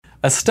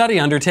A study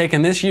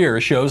undertaken this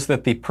year shows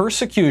that the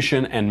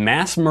persecution and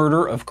mass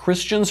murder of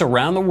Christians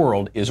around the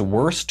world is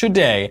worse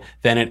today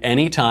than at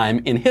any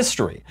time in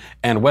history,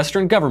 and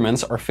Western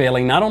governments are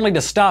failing not only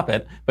to stop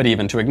it, but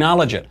even to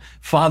acknowledge it.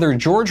 Father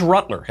George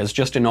Rutler has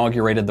just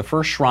inaugurated the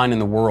first shrine in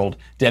the world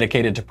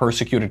dedicated to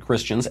persecuted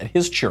Christians at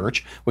his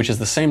church, which is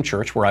the same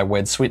church where I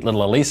wed sweet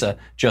little Elisa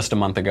just a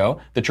month ago,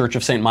 the Church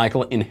of St.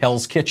 Michael in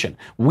Hell's Kitchen.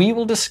 We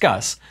will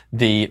discuss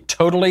the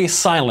totally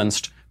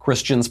silenced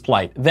Christians'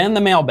 plight. Then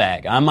the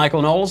mailbag. I'm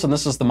Michael Knowles, and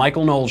this is The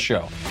Michael Knowles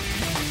Show.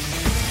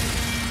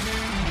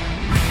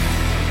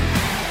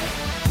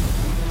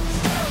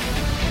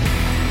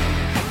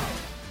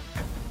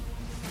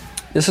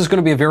 This is going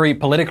to be a very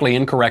politically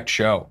incorrect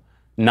show.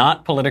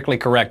 Not politically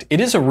correct. It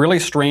is a really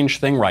strange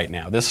thing right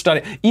now. This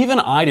study,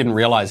 even I didn't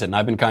realize it, and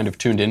I've been kind of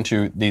tuned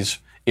into these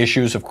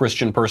issues of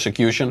Christian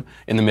persecution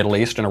in the Middle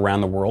East and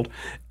around the world.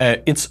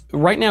 It's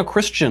right now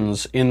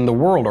Christians in the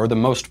world are the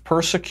most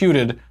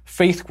persecuted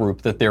faith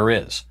group that there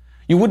is.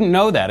 You wouldn't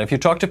know that. If you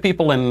talk to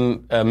people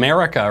in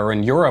America or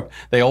in Europe,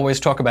 they always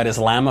talk about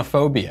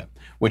Islamophobia,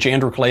 which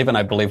Andrew Klavan,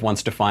 I believe,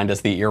 once defined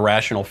as the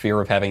irrational fear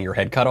of having your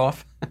head cut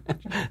off.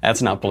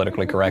 That's not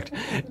politically correct.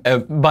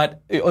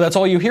 But that's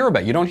all you hear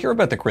about. You don't hear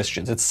about the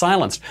Christians. It's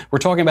silenced. We're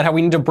talking about how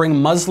we need to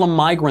bring Muslim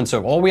migrants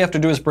over. All we have to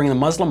do is bring the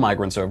Muslim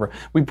migrants over.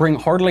 We bring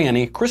hardly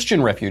any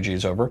Christian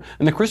refugees over.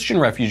 And the Christian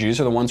refugees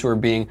are the ones who are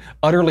being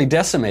utterly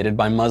decimated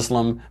by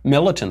Muslim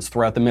militants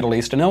throughout the Middle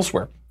East and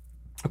elsewhere.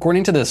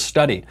 According to this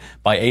study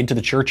by Aid to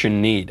the Church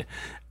in Need,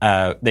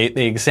 they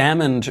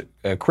examined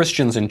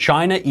Christians in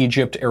China,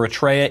 Egypt,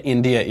 Eritrea,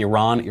 India,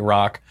 Iran,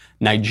 Iraq,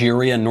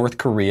 Nigeria, North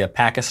Korea,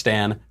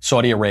 Pakistan,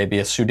 Saudi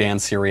Arabia, Sudan,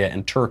 Syria,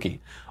 and Turkey.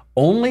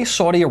 Only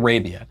Saudi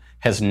Arabia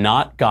has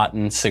not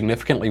gotten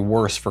significantly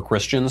worse for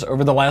Christians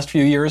over the last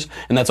few years,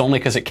 and that's only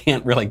because it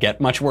can't really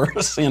get much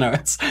worse.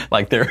 It's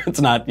like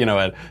it's not,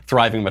 a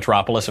thriving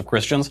metropolis of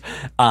Christians.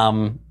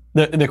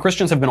 The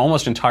Christians have been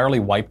almost entirely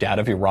wiped out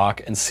of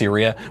Iraq and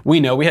Syria. We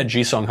know we had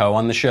Ji Sung Ho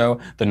on the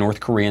show, the North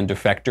Korean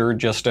defector,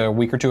 just a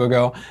week or two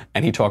ago,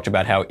 and he talked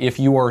about how if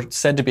you are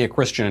said to be a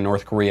Christian in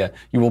North Korea,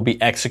 you will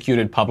be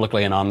executed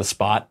publicly and on the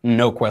spot,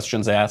 no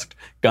questions asked,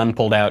 gun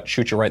pulled out,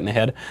 shoot you right in the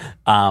head.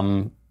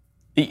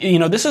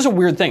 This is a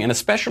weird thing, and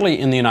especially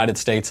in the United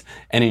States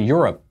and in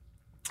Europe,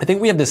 I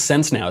think we have this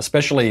sense now,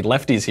 especially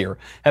lefties here,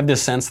 have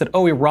this sense that,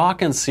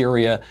 Iraq and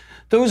Syria,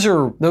 those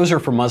are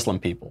for Muslim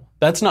people.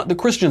 That's not, the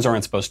Christians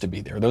aren't supposed to be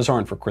there. Those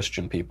aren't for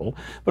Christian people.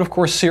 But of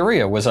course,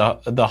 Syria was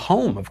the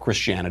home of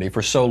Christianity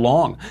for so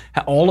long.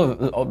 Not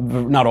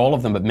all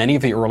of them, but many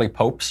of the early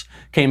popes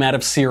came out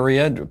of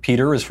Syria.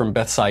 Peter is from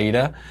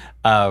Bethsaida.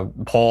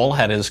 Paul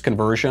had his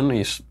conversion.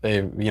 He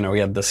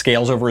had the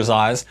scales over his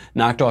eyes,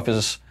 knocked off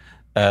his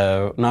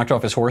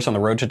horse on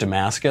the road to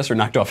Damascus, or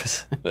knocked off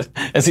his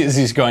as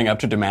he's going up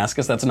to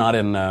Damascus. That's not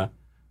in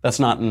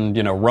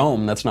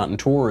Rome. That's not in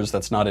Tours.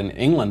 That's not in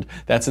England.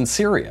 That's in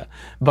Syria.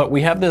 But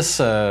we have this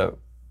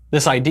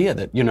idea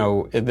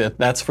that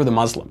that's for the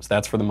Muslims.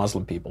 That's for the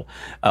Muslim people.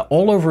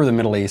 All over the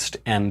Middle East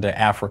and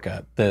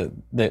Africa,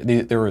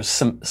 there are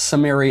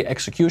summary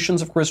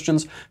executions of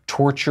Christians,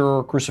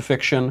 torture,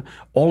 crucifixion,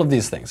 all of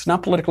these things. It's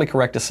not politically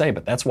correct to say,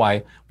 but that's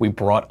why we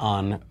brought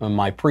on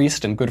my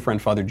priest and good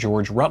friend, Father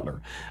George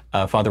Rutler.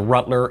 Father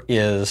Rutler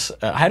is,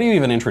 how do you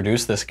even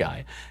introduce this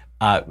guy?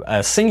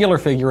 A singular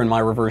figure in my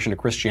reversion to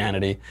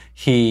Christianity.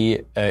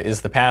 He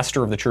is the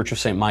pastor of the Church of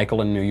St.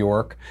 Michael in New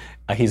York.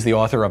 He's the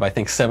author of, I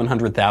think,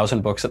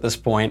 700,000 books at this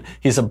point.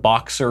 He's a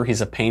boxer. He's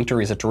a painter.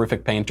 He's a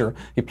terrific painter.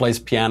 He plays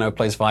piano,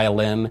 plays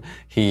violin.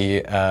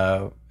 He's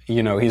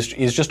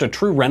just a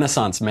true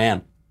Renaissance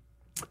man.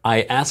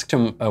 I asked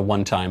him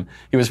one time,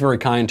 he was very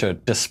kind to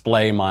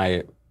display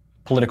my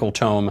political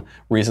tome,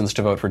 Reasons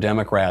to Vote for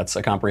Democrats,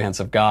 a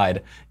comprehensive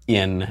guide,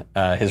 in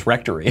his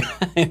rectory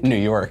in New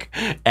York.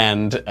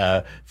 And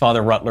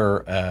Father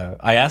Rutler,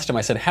 I asked him,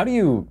 I said, how do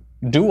you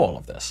do all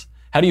of this?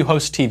 How do you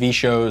host TV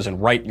shows and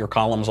write your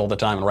columns all the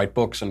time and write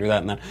books and do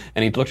that and that?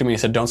 And he looked at me and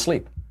he said, don't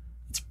sleep.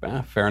 It's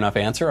a fair enough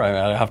answer.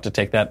 I have to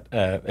take that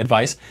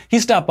advice. He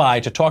stopped by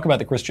to talk about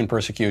the Christian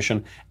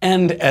persecution,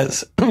 and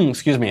as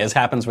as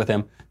happens with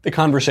him, the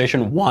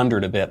conversation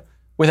wandered a bit.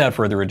 Without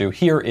further ado,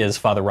 here is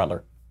Father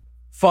Rutler.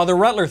 Father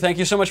Rutler, thank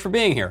you so much for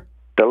being here.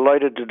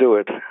 Delighted to do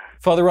it.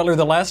 Father Rutler,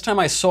 the last time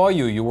I saw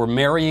you, you were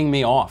marrying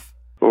me off.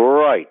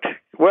 Right.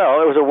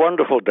 Well, it was a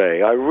wonderful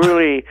day. I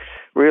really,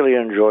 really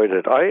enjoyed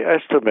it. I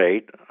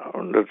estimate,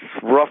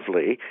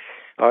 roughly,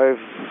 I've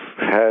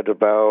had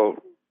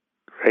about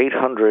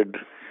 800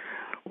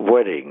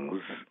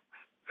 weddings,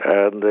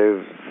 and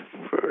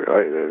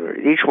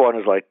each one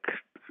is like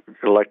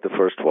the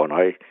first one.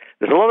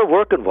 There's a lot of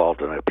work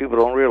involved in it. People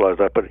don't realize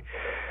that, but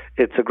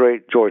it's a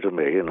great joy to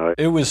me.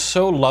 It was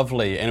so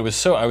lovely, and I was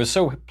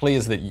so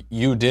pleased that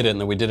you did it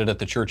and that we did it at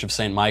the Church of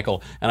St.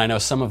 Michael. And I know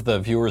some of the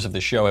viewers of the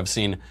show have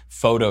seen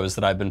photos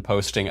that I've been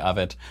posting of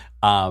it.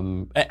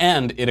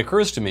 And it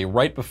occurs to me,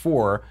 right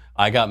before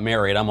I got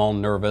married, I'm all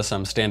nervous,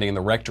 I'm standing in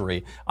the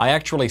rectory, I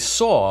actually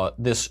saw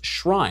this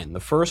shrine,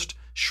 the first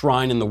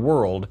shrine in the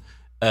world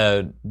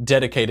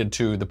dedicated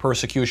to the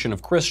persecution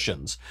of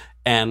Christians.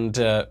 And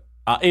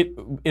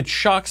It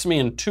shocks me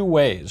in two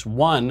ways.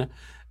 One,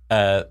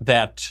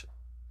 that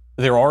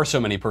there are so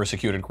many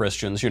persecuted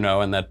Christians,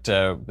 and that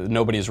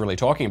nobody is really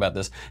talking about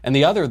this. And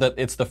the other, that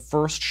it's the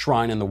first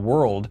shrine in the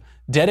world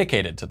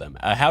dedicated to them.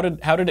 How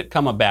did it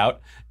come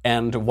about,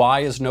 and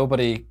why is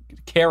nobody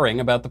caring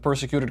about the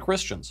persecuted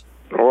Christians?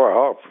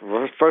 Well,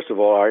 first of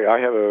all, I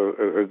have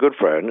a good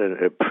friend,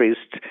 a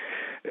priest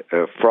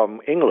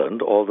from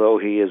England, although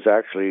he is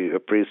actually a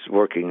priest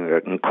working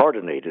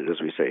incarnated,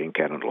 as we say in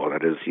canon law.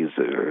 That is, he's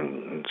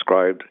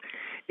inscribed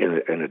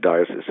in a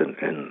diocese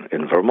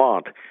in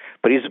Vermont.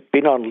 But he's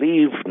been on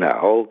leave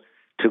now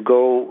to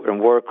go and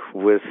work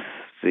with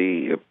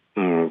the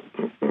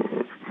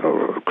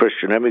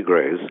Christian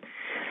emigres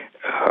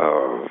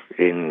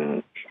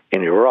in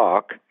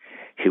Iraq.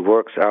 He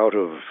works out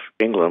of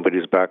England, but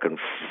he's back and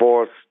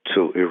forth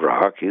to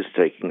Iraq. He's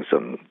taking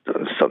some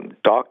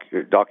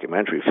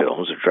documentary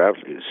films, which are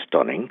absolutely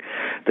stunning.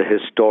 The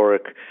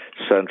historic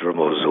center of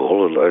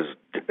Mosul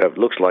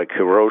looks like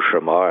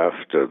Hiroshima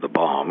after the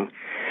bomb,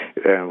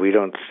 and we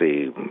don't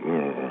see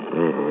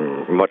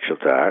much of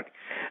that.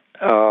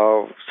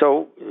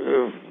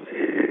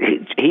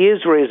 He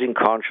is raising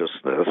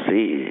consciousness.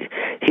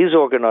 He's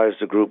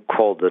organized a group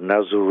called the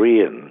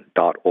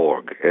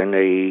Nazarean.org,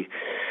 Nasaroean.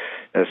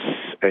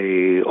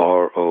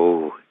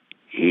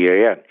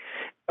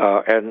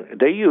 And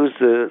they use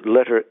the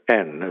letter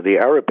N, the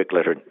Arabic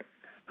letter,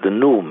 the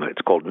Noom,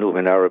 it's called Noom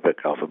in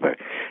Arabic alphabet,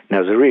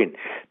 Nazarene,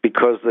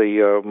 because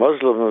the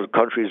Muslim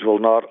countries will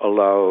not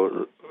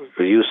allow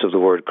the use of the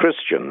word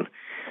Christian,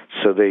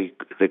 so they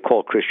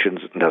call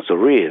Christians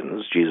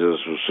Nazareans.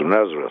 Jesus was from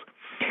Nazareth.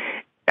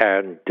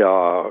 And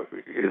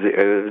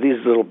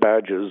these little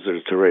badges are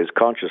to raise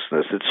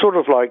consciousness. It's sort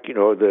of like,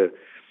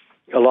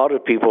 a lot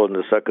of people in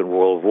the Second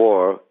World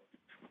War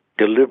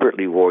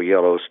deliberately wore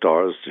yellow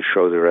stars to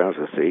show their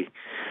empathy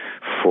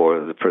for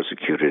the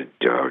persecuted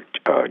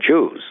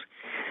Jews.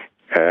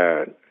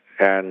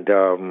 And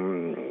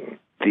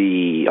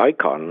the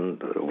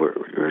icon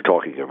we're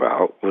talking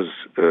about was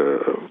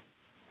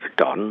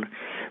done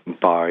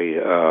by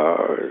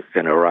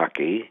an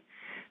Iraqi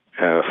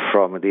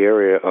from the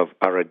area of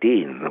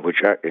Aradin,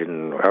 which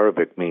in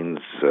Arabic means,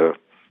 or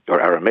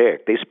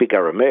Aramaic, they speak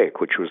Aramaic,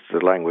 which was the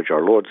language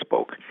our Lord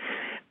spoke,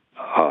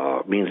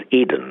 means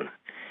Eden.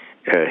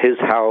 His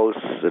house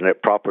and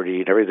that property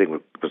and everything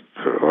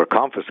were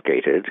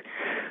confiscated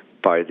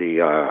by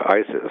the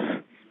ISIS.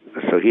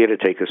 So he had to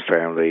take his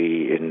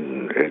family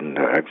in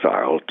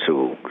exile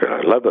to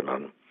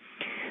Lebanon.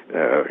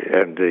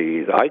 And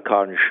the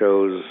icon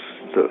shows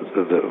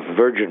the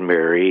Virgin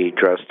Mary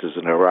dressed as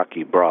an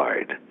Iraqi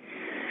bride.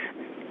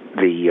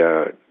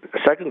 The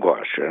second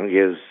question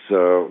is,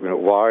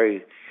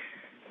 why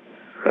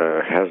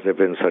has there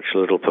been such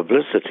little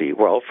publicity?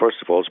 Well,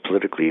 first of all, it's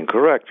politically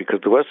incorrect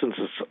because the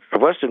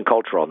Western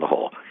culture on the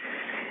whole,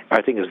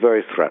 I think, is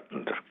very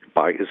threatened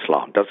by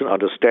Islam, doesn't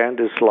understand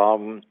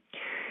Islam.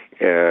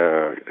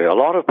 A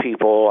lot of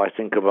people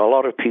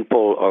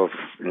of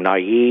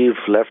naive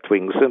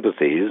left-wing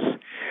sympathies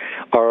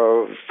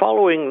are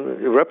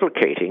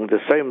replicating the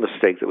same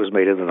mistake that was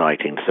made in the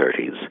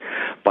 1930s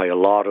by a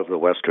lot of the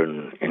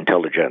Western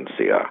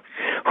intelligentsia,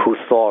 who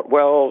thought,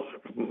 well,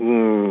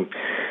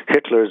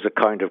 Hitler's a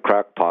kind of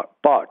crackpot,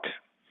 but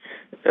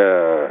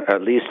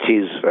at least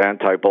he's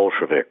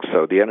anti-Bolshevik,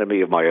 so the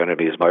enemy of my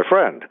enemy is my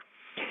friend.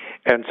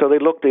 And so they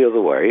looked the other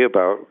way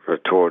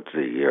towards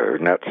the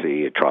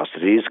Nazi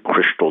atrocities.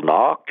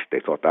 Kristallnacht,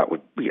 they thought that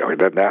would,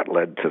 then that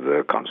led to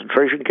the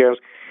concentration camps.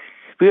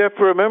 We have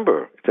to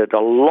remember that a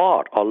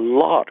lot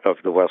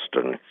of the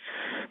Western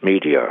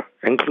media,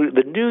 including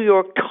the New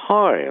York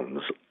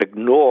Times,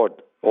 ignored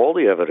all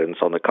the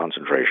evidence on the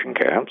concentration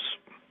camps.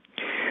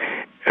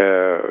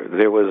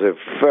 There was a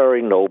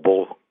very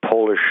noble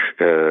Polish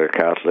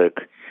Catholic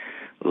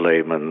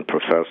layman,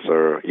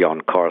 Professor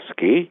Jan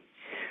Karski,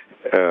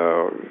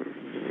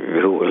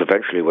 who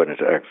eventually went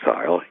into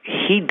exile.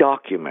 He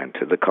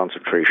documented the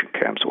concentration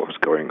camps, what was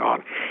going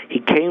on. He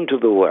came to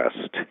the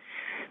West.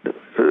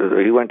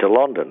 He went to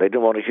London. They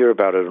didn't want to hear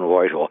about it in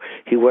Whitehall.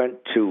 He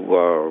went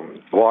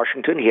to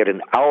Washington. He had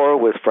an hour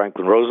with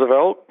Franklin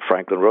Roosevelt.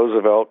 Franklin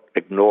Roosevelt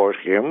ignored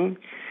him.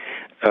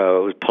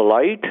 Was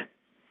polite,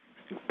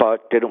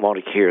 but didn't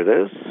want to hear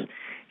this.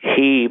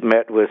 He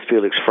met with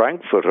Felix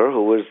Frankfurter,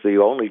 who was the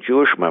only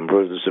Jewish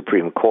member of the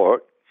Supreme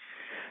Court,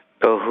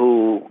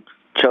 who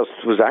just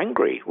was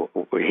angry.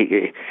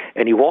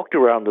 And he walked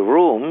around the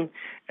room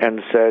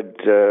and said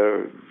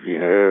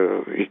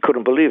he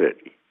couldn't believe it.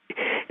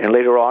 And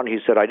later on he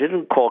said, I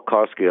didn't call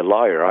Karski a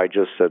liar, I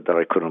just said that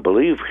I couldn't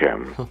believe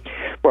him.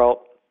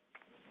 Well,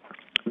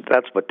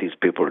 that's what these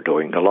people are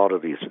doing. A lot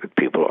of these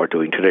people are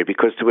doing today,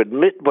 because to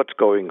admit what's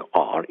going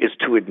on is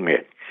to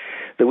admit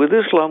that with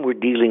Islam we're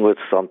dealing with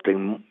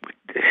something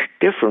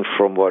different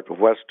from what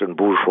Western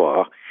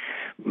bourgeois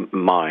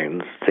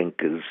minds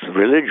think is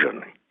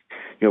religion.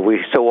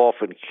 We so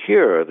often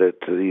hear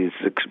that these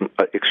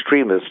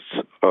extremists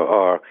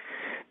are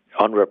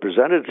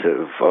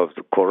unrepresentative of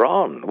the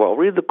Quran. Well,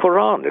 read the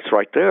Quran. It's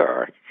right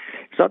there.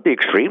 It's not the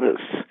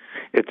extremists.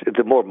 It's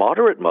the more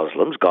moderate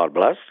Muslims, God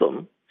bless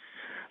them,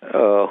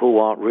 who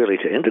want really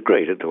to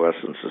integrate into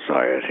Western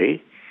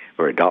society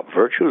or adopt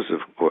virtues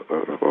of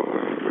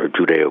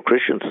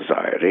Judeo-Christian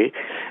society.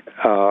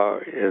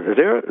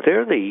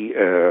 They're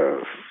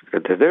the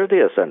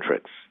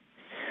eccentrics.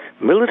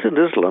 Militant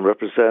Islam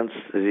represents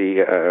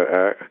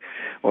the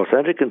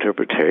authentic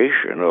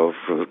interpretation of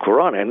the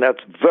Quran, and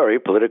that's very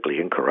politically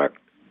incorrect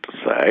to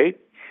say,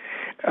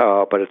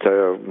 but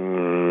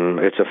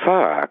it's a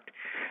fact.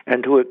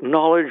 And to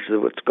acknowledge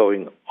that what's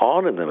going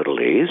on in the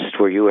Middle East,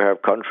 where you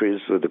have countries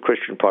where the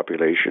Christian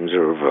populations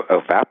are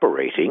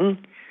evaporating,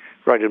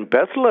 right in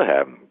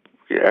Bethlehem,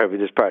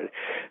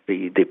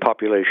 the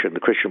population, the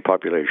Christian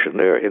population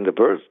there in the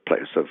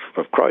birthplace of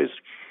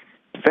Christ,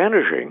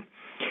 vanishing.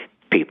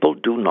 People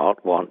do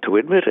not want to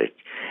admit it,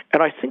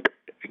 and I think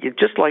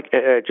just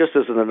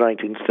as in the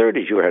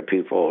 1930s, you had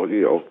people,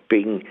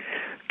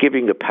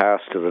 giving the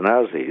pass to the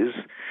Nazis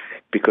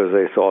because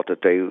they thought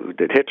that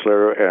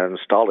Hitler and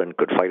Stalin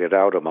could fight it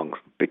out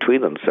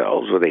between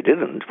themselves. Well, they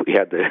didn't. We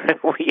had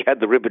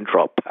the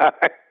Ribbentrop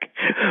Pact,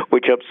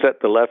 which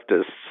upset the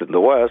leftists in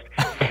the West.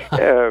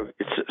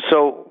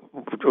 So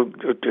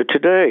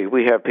today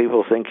we have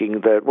people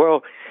thinking that,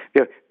 well,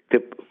 the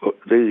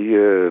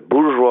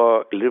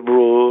bourgeois,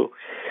 liberal,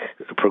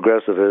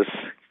 progressivists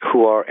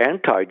who are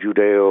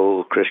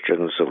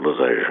anti-Judeo-Christian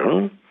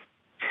civilization,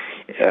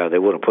 they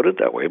wouldn't put it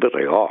that way, but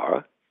they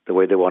are. The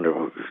way they want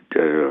to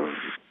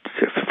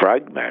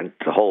fragment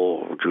the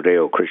whole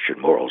Judeo-Christian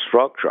moral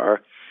structure,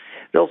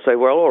 they'll say,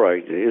 well, all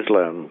right,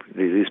 Islam,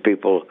 these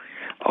people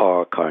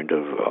are kind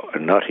of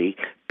nutty,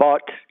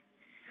 but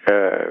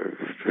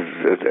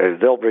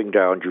they'll bring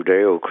down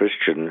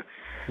Judeo-Christian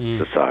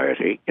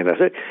society. And I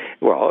said,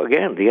 well,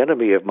 again, the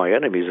enemy of my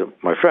enemy is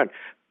my friend.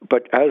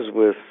 But as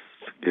with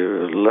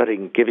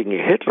giving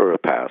Hitler a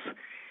pass,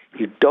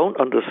 you don't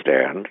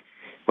understand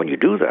when you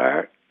do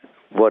that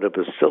what a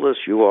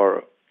bacillus you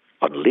are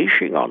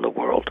unleashing on the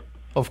world.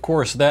 Of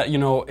course, that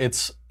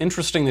it's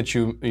interesting that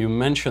you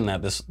mention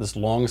that this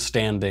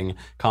long-standing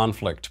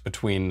conflict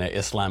between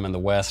Islam and the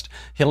West.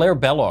 Hilaire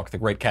Belloc, the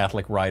great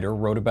Catholic writer,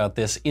 wrote about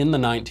this in the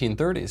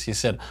 1930s. He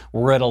said,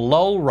 "We're at a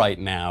lull right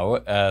now.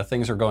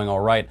 Things are going all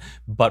right,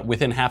 but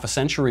within half a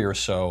century or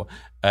so,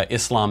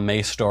 Islam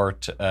may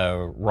start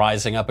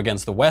rising up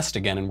against the West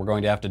again, and we're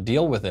going to have to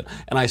deal with it."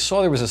 And I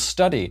saw there was a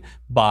study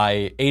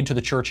by Aid to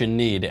the Church in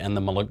Need and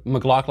the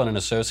McLaughlin and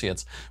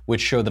Associates, which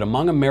showed that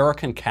among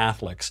American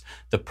Catholics,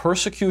 the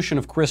persecution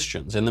of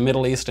Christians in the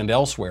Middle East and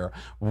elsewhere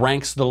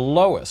ranks the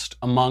lowest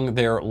among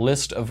their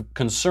list of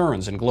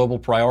concerns and global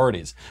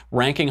priorities.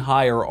 Ranking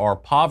higher are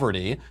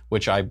poverty,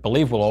 which I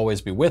believe will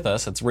always be with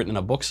us, it's written in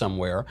a book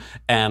somewhere,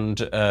 and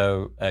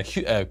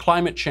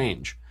climate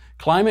change.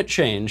 Climate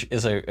change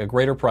is a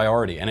greater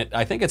priority, and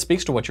I think it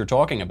speaks to what you're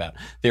talking about.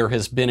 There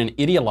has been an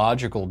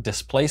ideological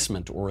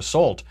displacement or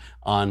assault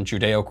on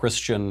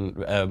Judeo-Christian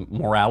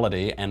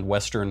morality and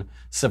Western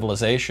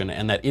civilization,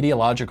 and that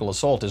ideological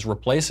assault is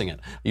replacing it.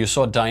 You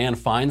saw Dianne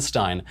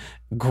Feinstein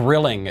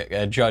grilling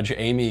Judge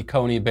Amy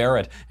Coney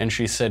Barrett, and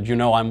she said,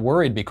 I'm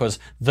worried because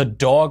the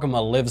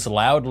dogma lives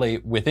loudly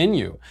within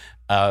you.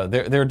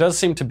 There does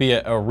seem to be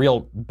a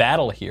real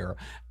battle here.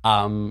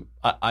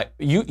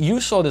 You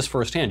saw this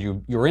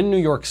firsthand. You're in New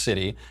York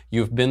City.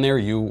 You've been there.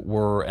 You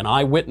were an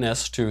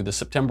eyewitness to the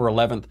September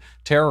 11th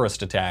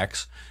terrorist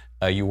attacks.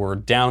 You were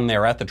down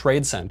there at the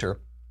Trade Center.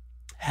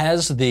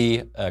 Has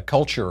the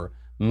culture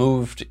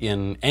moved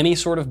in any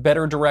sort of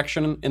better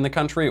direction in the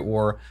country,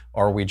 or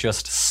are we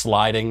just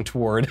sliding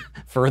toward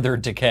further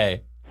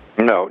decay?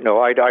 No,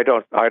 I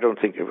don't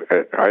think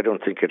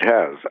it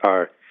has.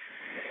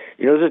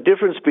 There's a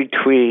difference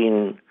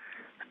between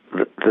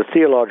the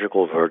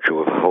theological virtue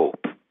of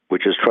hope,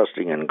 which is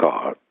trusting in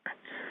God,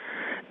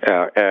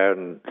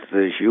 and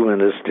the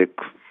humanistic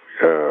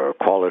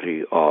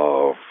quality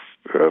of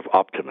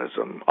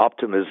optimism.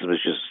 Optimism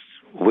is just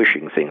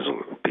wishing things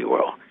will be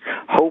well.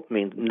 Hope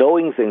means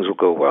knowing things will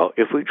go well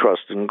if we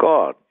trust in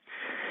God.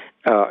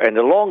 And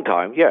a long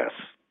time, yes.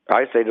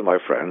 I say to my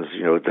friends,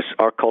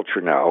 our culture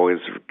now is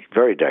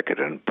very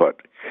decadent, but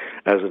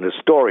as an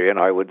historian,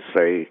 I would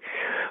say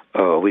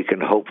we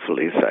can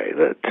hopefully say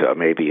that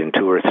maybe in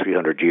 200 or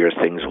 300 years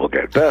things will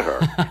get better.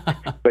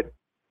 But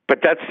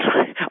that's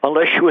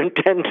unless you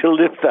intend to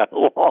live that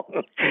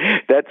long.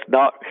 That's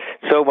not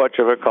so much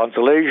of a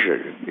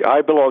consolation. I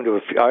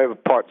am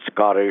part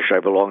Scottish. I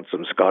belong to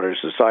some Scottish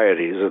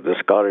societies, and the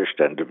Scottish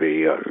tend to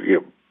be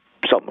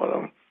some of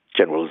them.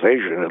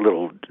 Generalization, a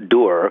little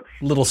dour.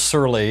 A little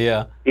surly,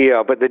 yeah.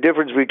 Yeah, but the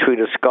difference between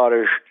a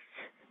Scottish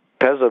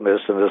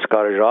pessimist and a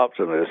Scottish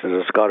optimist is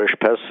a Scottish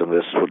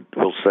pessimist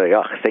will say,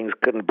 things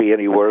couldn't be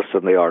any worse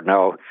than they are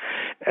now.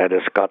 And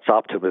a Scots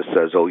optimist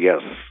says, oh,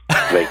 yes,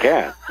 they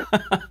can.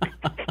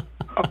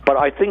 But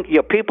I think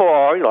people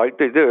are like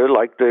they do,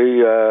 like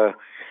the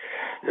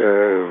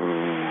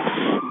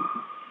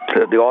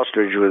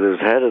ostrich with his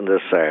head in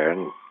the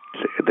sand.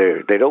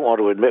 They don't want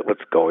to admit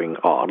what's going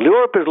on.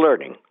 Europe is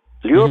learning.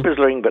 Europe is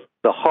learning, but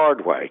the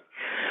hard way.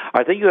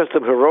 I think you have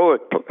some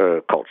heroic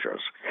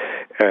cultures.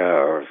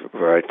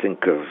 Where I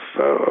think of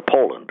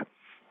Poland,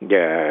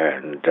 yeah,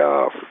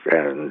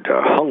 and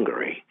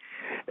Hungary,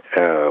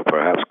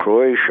 perhaps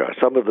Croatia.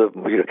 Some of the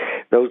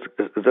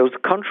those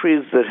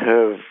countries that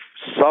have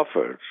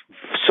suffered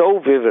so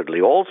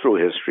vividly all through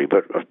history,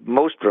 but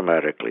most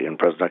dramatically in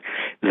present time,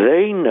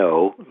 they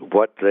know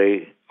what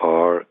they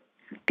are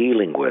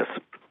dealing with.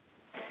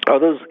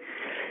 Others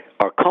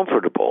are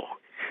comfortable,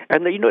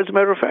 and as a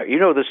matter of fact,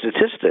 the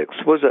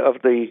statistics was of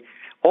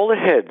all the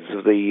heads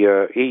of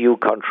the EU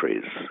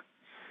countries.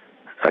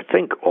 I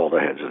think all the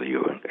heads of the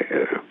EU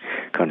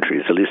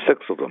countries, at least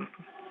 6 of them,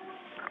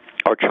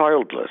 are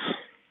childless.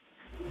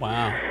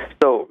 Wow.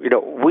 So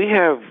we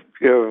have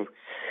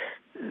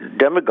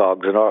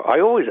demagogues in our. I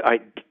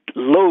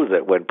loathe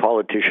it when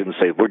politicians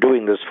say we're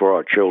doing this for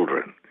our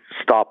children.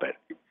 Stop it.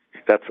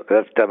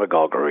 That's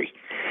demagoguery.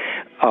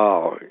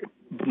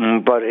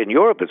 But in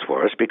Europe it's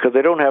worse because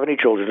they don't have any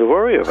children to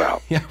worry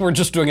about. Yeah, we're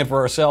just doing it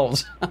for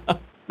ourselves.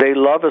 They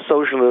love a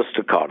socialist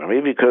economy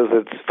because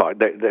it's fine.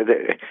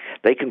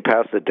 They can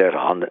pass the debt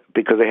on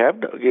because they have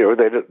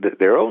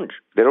their own.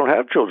 They don't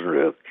have children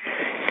to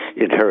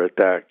inherit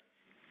that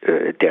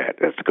debt.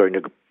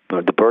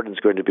 The burden's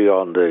going to be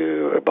on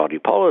the body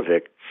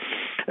politic.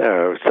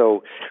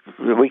 So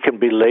we can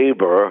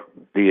belabor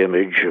the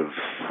image of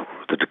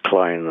the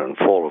decline and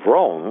fall of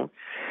Rome,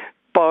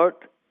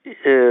 but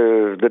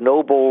the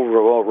noble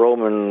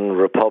Roman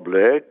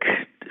Republic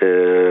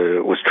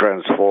was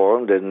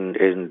transformed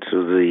into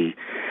the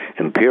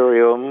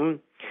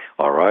Imperium.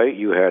 All right,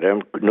 you had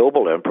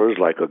noble emperors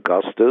like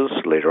Augustus,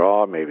 later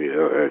on maybe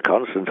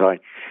Constantine,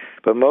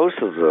 but most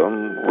of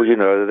them,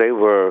 they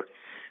were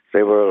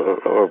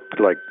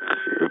like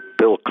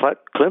Bill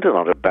Clinton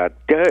on a bad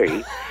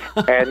day,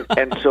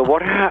 and so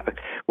what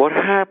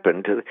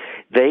happened?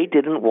 They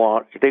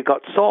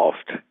got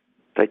soft.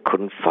 They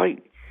couldn't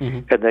fight.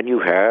 Mm-hmm. And then you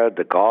had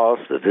the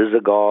Goths, the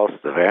Visigoths,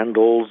 the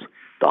Vandals,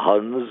 the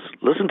Huns.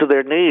 Listen to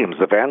their names,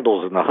 the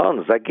Vandals and the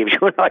Huns. That gives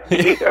you an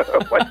idea.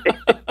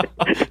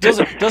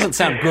 Doesn't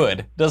sound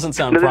good. Doesn't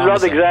sound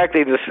promising.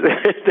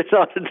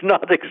 It's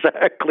not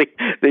exactly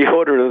the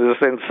order of the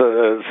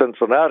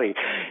Cincinnati,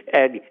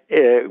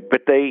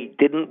 but they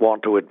didn't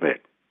want to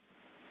admit.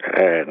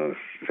 And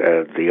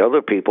the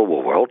other people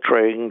were well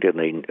trained,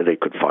 and they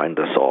could find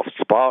the soft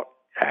spot,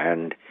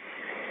 and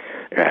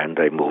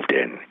they moved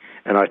in.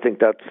 And I think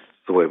that's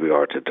the way we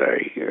are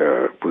today.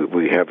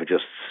 We have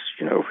just,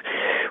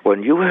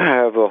 when you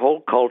have a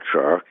whole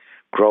culture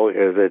growing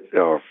that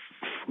are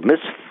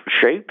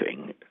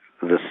misshaping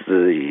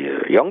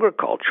the younger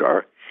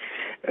culture,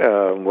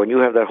 when you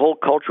have that whole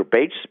culture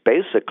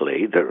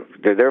basically,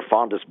 their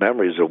fondest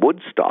memories are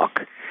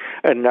Woodstock,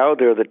 and now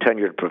they're the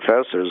tenured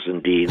professors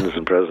and deans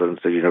and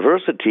presidents of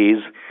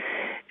universities.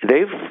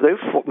 They've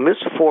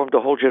misformed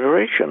a whole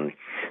generation.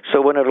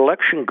 So when an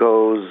election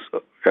goes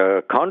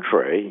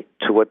contrary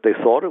to what they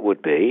thought it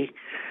would be,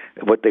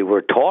 what they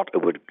were told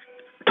it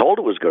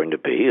was going to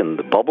be, and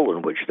the bubble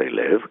in which they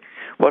live,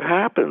 what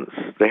happens?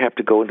 They have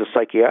to go into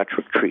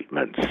psychiatric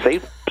treatment,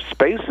 safe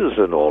spaces,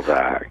 and all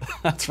that.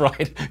 That's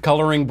right.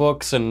 Coloring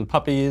books and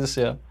puppies.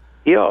 Yeah.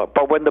 Yeah,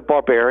 but when the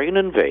barbarian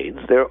invades,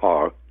 there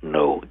are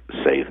no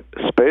safe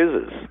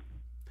spaces.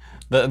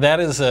 That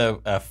is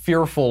a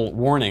fearful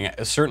warning,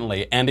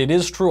 certainly, and it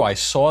is true. I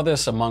saw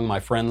this among my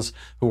friends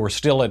who were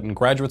still in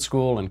graduate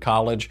school and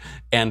college,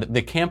 and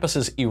the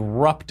campuses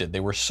erupted.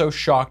 They were so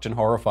shocked and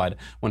horrified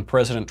when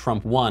President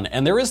Trump won.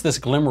 And there is this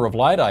glimmer of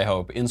light, I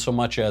hope, in so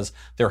much as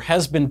there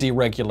has been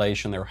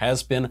deregulation, there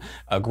has been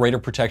a greater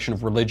protection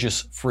of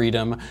religious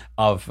freedom,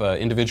 of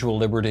individual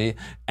liberty,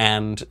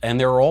 and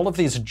there are all of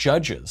these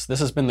judges. This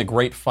has been the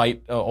great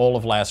fight all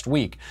of last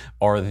week,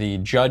 are the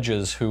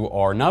judges who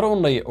are not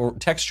only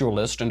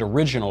textualists and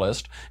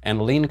originalist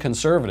and lean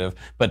conservative,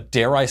 but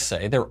dare I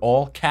say, they're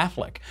all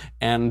Catholic.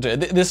 And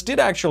this did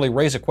actually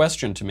raise a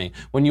question to me.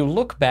 When you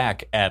look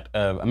back at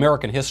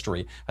American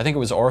history, I think it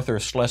was Arthur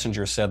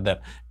Schlesinger said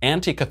that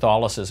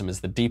anti-Catholicism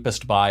is the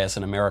deepest bias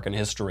in American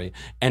history,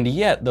 and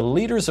yet the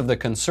leaders of the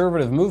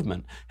conservative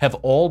movement have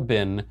all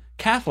been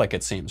Catholic,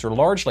 it seems, or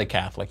largely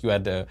Catholic. You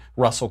had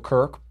Russell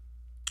Kirk.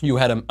 You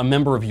had a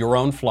member of your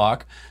own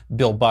flock,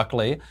 Bill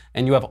Buckley,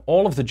 and you have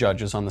all of the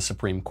judges on the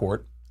Supreme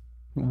Court.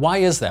 Why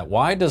is that?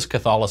 Why does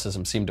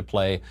Catholicism seem to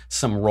play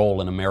some role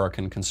in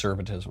American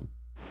conservatism?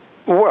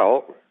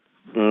 Well,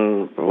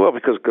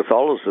 because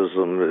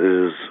Catholicism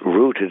is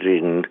rooted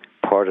in,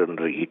 pardon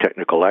the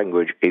technical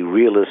language, a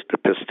realist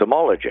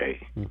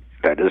epistemology.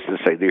 That is to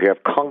say, you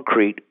have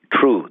concrete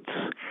truths.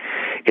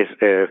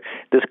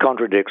 This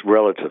contradicts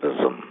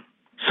relativism,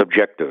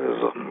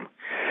 subjectivism.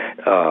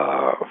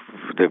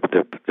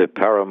 The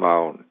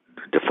paramount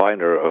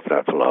definer of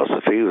that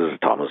philosophy was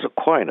Thomas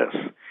Aquinas.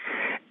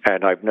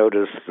 And I've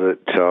noticed that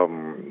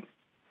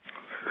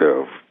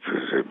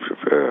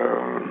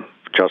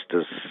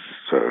Justice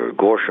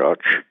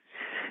Gorsuch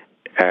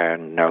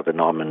and now the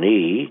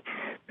nominee,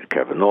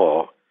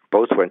 Kavanaugh,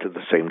 both went to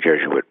the same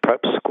Jesuit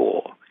prep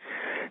school.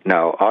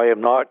 Now, I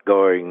am not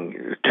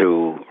going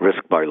to risk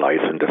my life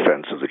in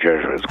defense of the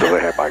Jesuits because I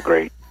have my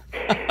great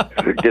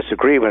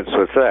disagreements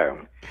with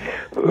them.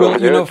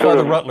 Well, you know, Sort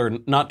Father of, Rutler,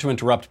 not to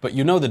interrupt, but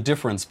you know the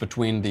difference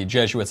between the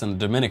Jesuits and the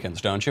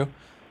Dominicans, don't you?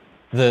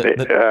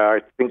 The I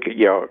think,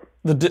 yeah.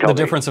 the Tell me.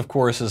 difference, of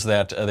course, is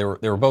that they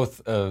were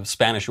both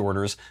Spanish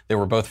orders. They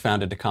were both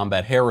founded to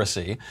combat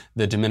heresy.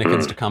 The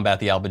Dominicans to combat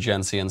the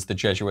Albigensians, the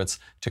Jesuits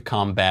to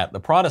combat the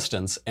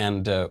Protestants.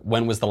 And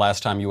when was the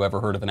last time you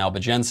ever heard of an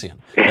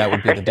Albigensian? That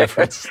would be the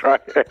difference. That's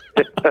right.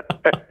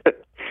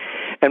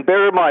 And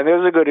bear in mind,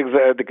 there's a good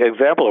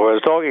example of what I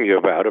was talking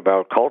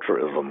about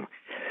culturalism.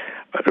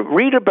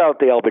 Read about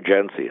the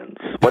Albigensians,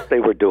 what they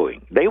were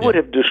doing. They would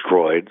have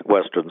destroyed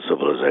Western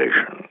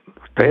civilization.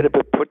 They had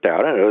been put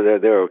down.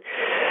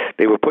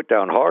 They were put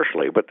down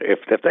harshly, but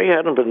if they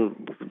hadn't been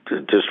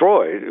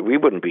destroyed, we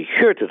wouldn't be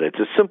here today. It's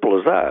as simple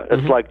as that.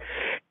 It's like,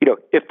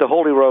 if the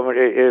Holy Roman,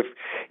 if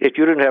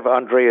you didn't have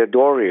Andrea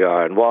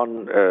Doria and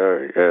Juan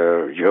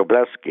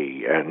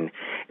Jobleski and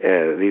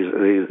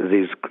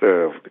these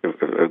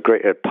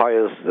great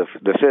Pius V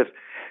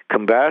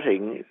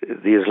combating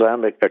the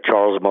Islamic,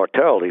 Charles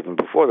Martel, even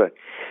before that,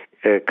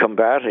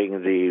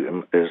 combating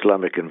the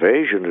Islamic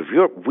invasion of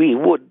Europe, we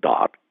would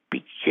not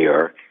be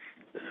here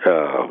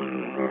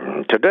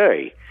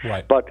today.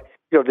 Right. But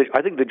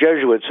I think the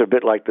Jesuits are a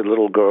bit like the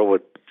little girl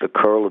with the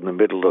curl in the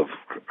middle of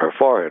her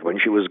forehead. When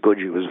she was good,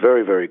 she was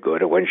very, very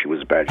good, and when she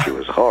was bad, she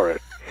was horrid.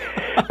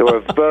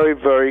 They're very,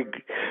 very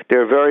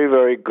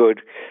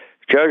good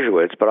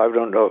Jesuits, but I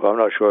don't know. I'm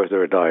not sure if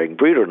they're a dying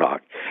breed or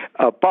not.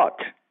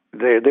 But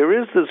there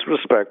is this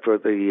respect for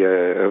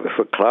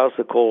for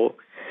classical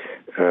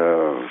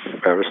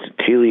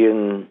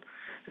Aristotelian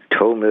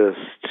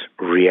Thomist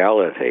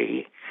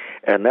reality,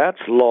 and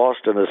that's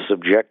lost in a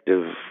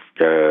subjective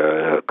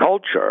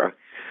culture,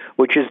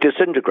 which is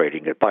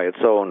disintegrating it by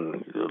its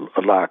own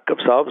lack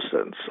of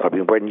substance. I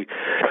mean,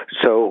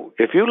 so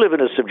if you live in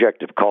a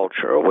subjective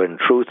culture when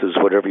truth is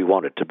whatever you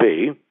want it to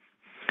be,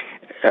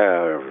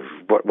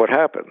 what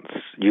happens?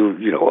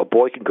 A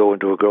boy can go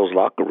into a girl's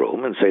locker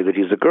room and say that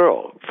he's a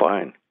girl.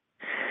 Fine.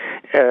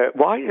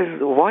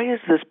 Why is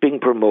this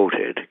being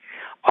promoted?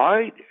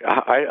 I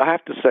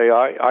have to say,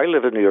 I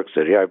live in New York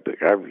City. I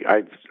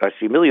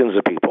see millions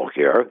of people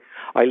here.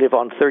 I live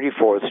on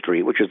 34th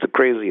Street, which is the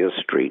craziest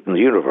street in the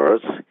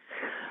universe.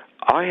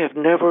 I have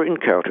never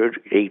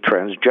encountered a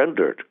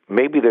transgendered.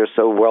 Maybe they're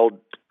so well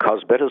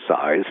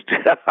cosmeticized,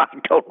 I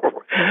don't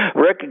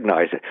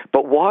recognize it.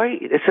 But why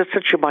is it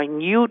such a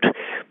minute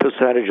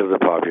percentage of the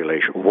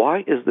population? Why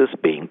is this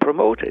being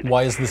promoted?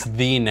 Why is this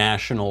the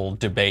national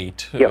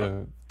debate?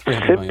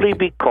 Simply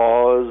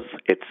because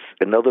it's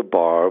another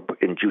barb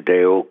in the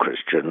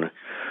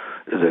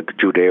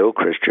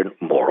Judeo-Christian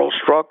moral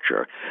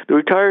structure. The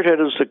retired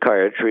head of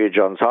psychiatry at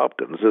Johns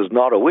Hopkins is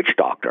not a witch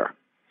doctor.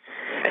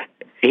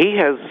 He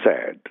has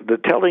said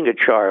that telling a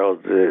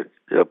child, a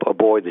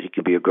boy, that he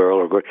can be a girl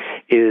or a girl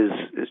is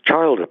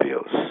child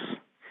abuse.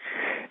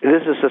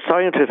 This is a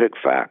scientific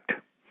fact.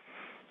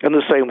 In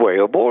the same way,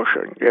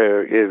 abortion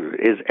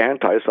is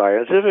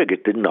anti-scientific.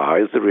 It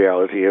denies the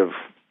reality of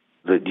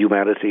the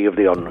humanity of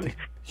the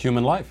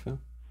human life. Yeah.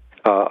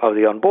 Of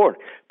the unborn.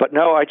 But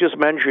now I just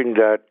mentioned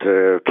that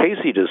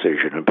Casey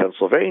decision in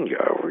Pennsylvania,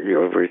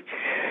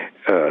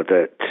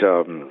 that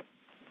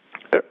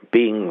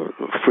being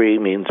free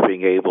means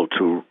being able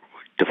to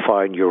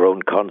define your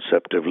own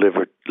concept of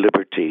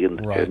liberty and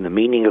the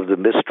meaning of the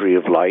mystery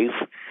of life.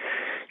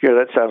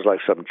 That sounds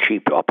like some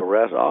cheap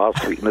operetta,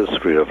 Sweet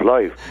Mystery of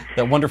Life.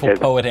 That wonderful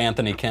poet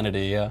Anthony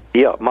Kennedy, yeah.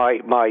 Yeah, my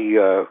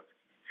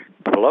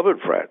beloved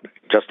friend,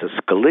 Justice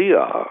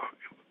Scalia,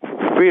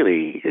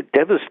 really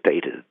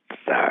devastated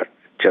that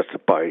just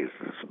by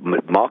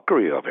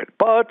mockery of it.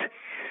 But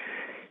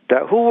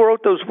who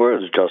wrote those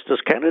words?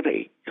 Justice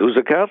Kennedy, who's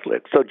a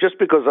Catholic. So just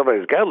because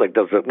somebody's Catholic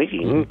doesn't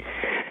mean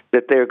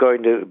that they're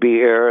going to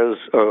be heirs,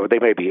 or they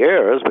may be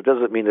heirs, but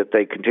doesn't mean that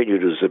they continue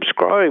to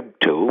subscribe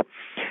to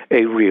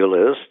a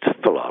realist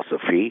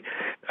philosophy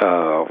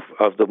of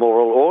the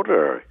moral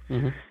order.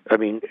 Mm-hmm. I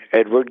mean,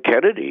 Edward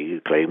Kennedy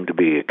claimed to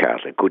be a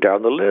Catholic. Go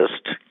down the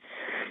list.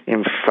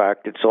 In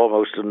fact, it's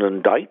almost an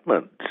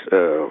indictment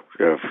of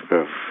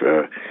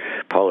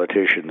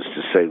politicians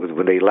to say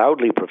when they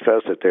loudly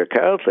profess that they're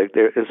Catholic,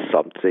 there is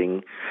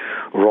something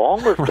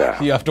wrong with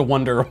that. You have to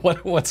wonder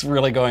what's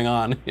really going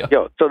on. Yeah.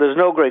 So there's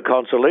no great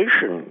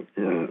consolation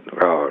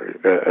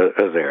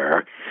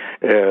there.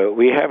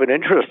 We have an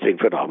interesting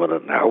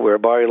phenomenon now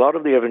whereby a lot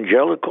of the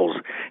evangelicals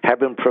have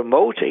been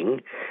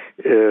promoting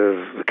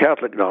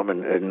Catholic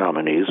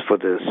nominees for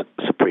the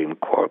Supreme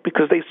Court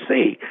because they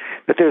see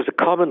that there's a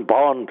common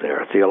bond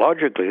there.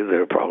 Theologically,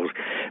 there are problems,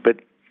 but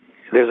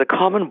there's a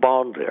common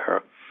bond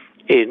there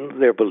in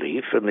their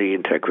belief in the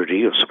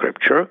integrity of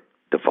Scripture,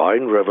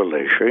 divine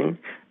revelation,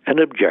 and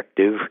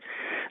objective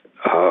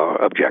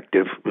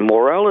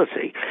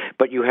morality.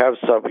 But you have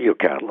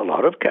a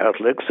lot of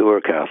Catholics who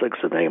are Catholics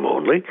in name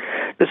only.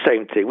 The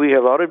same thing. We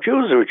have a lot of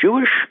Jews who are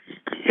Jewish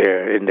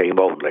in name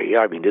only.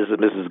 I mean, isn't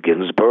Mrs.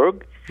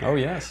 Ginsburg? Oh,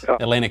 yes.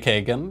 Elena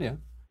Kagan, yeah.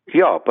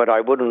 Yeah, but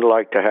I wouldn't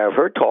like to have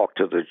her talk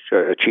to the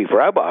chief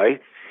rabbi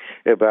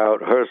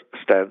about her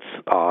stance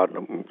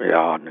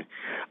on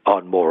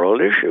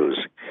moral issues.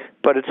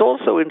 But it's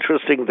also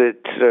interesting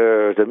that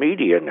the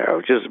media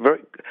now just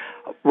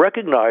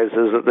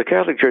recognizes that the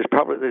Catholic Church is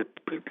probably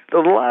the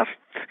last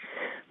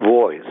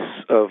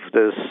voice of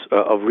this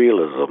of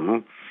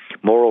realism,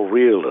 moral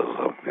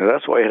realism, and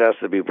that's why it has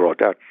to be brought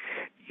down.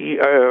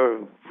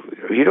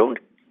 You don't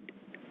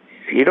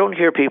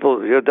hear people.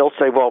 They'll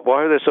say, "Well,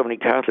 why are there so many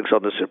Catholics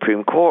on the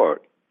Supreme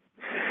Court?"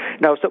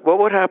 Now, what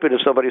would happen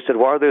if somebody said,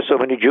 "Why are there so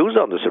many Jews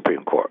on the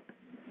Supreme Court?"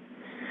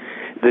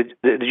 The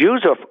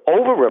Jews are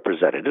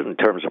overrepresented in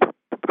terms of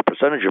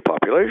percentage of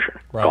population.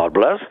 Right. God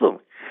bless them.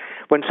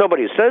 When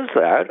somebody says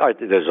that,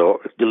 there's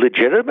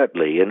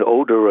legitimately an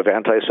odor of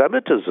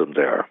anti-Semitism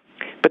there.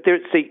 But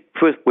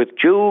with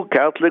Jew,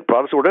 Catholic,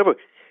 Protestant, whatever,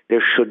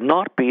 there should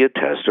not be a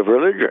test of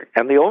religion.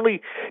 And the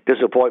only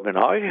disappointment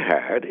I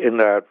had in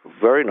that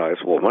very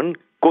nice woman,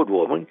 good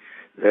woman,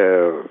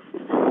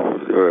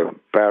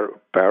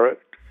 Barrett,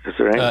 is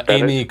her name?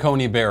 Amy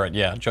Coney Barrett,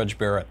 yeah, Judge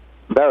Barrett.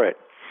 Barrett.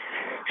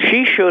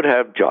 She should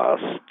have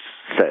just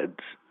said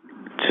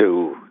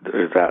to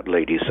that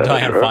lady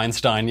senator, Dianne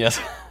Feinstein, yes.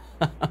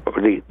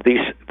 the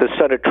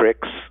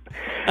senatrix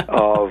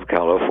of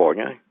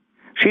California,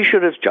 she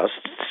should have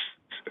just,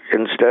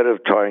 instead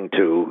of trying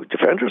to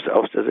defend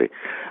herself, to say,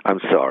 "I'm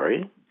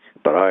sorry,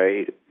 but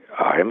I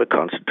am a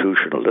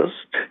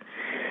constitutionalist,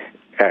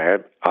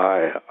 and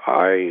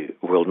I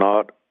will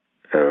not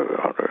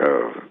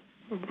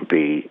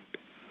be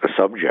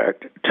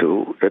subject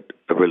to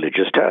a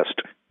religious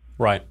test."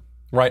 Right.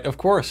 Right, of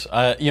course.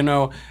 I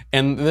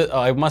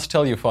must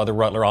tell you, Father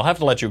Rutler, I'll have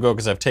to let you go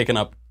because I've taken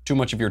up too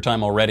much of your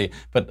time already,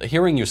 but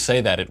hearing you say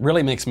that, it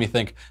really makes me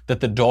think that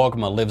the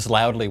dogma lives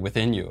loudly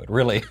within you. It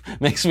really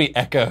makes me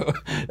echo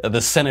the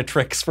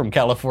senatrix from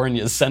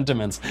California's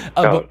sentiments.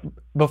 But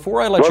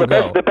before I let you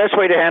go... The best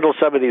way to handle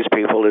some of these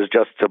people is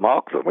just to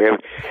mock them. We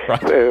have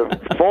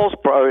false...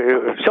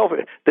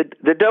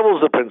 The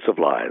devil's the prince of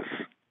lies.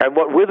 And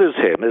what withers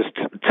him is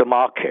to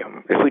mock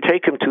him. If we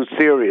take him too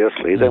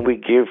seriously, then we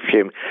give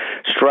him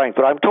strength.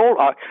 But I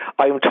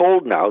am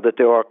told now that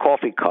there are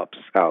coffee cups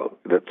out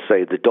that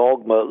say, "The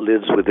dogma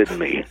lives within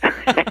me."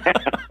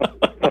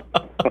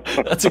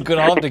 That's a good.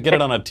 I'll have to get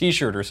it on a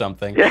T-shirt or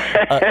something.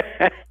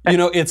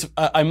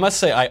 I must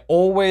say, I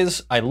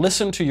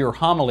listen to your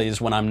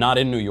homilies when I'm not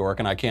in New York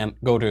and I can't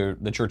go to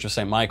the Church of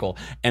St. Michael,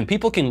 and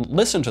people can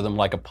listen to them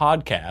like a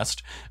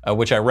podcast,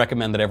 which I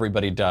recommend that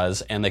everybody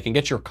does, and they can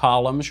get your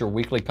columns, your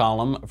weekly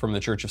column from the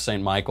Church of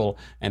St. Michael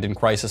and in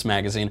Crisis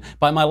Magazine.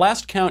 By my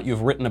last count,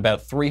 you've written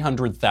about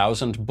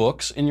 300,000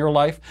 books in your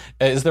life.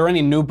 Is there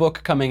any new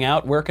book coming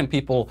out? Where can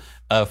people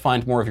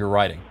find more of your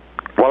writing?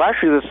 Well,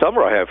 actually, this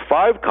summer I have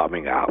 5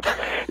 coming out.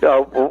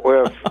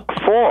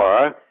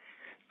 4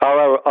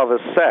 are of a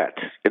set.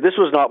 This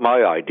was not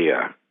my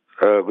idea.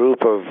 A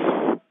group of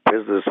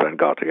businessmen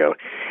got together.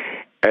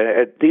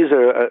 And these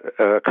are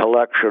a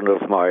collection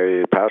of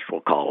my pastoral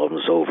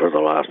columns over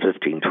the last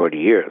 15, 20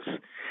 years.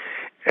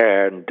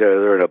 And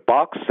they're in a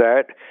box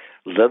set,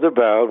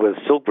 leather-bound with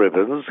silk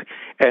ribbons,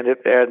 and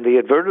the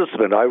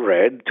advertisement I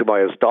read, to my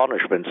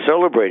astonishment,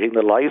 celebrating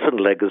the life and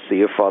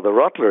legacy of Father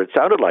Rutler. It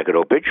sounded like an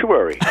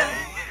obituary.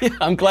 Yeah,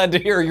 I'm glad to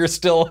hear you're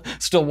still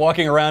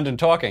walking around and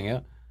talking.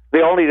 Yeah.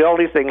 The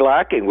only thing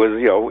lacking was,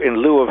 in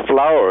lieu of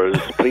flowers,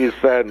 please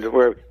buy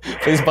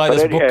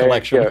this book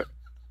collection.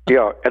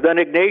 Yeah, and then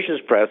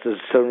Ignatius Press is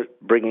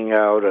bringing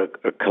out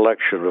a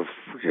collection of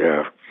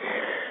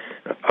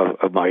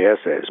my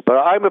essays. But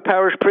I'm a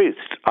parish priest.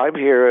 I'm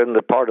here in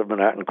the part of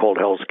Manhattan called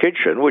Hell's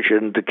Kitchen, which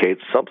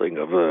indicates something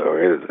of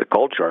the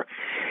culture.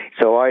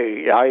 So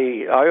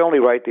I only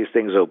write these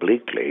things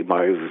obliquely.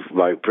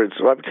 My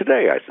principle.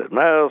 Today I said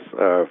Mass.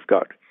 I've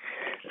got.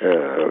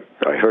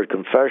 I heard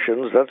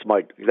confessions. That's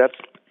my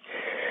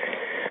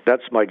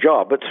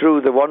job. But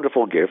through the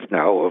wonderful gift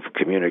now of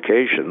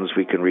communications,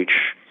 we can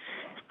reach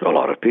a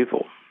lot of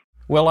people.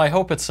 Well, I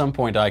hope at some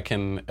point I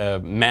can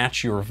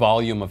match your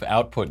volume of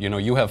output.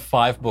 You have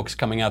 5 books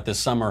coming out this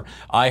summer.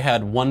 I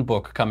had 1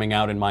 book coming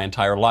out in my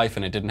entire life,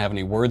 and it didn't have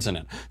any words in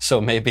it. So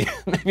maybe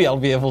I'll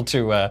be able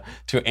to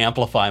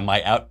amplify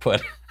my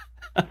output.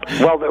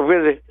 Well,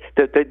 the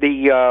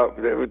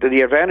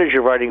advantage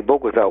of writing a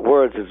book without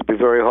words is it'd be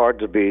very hard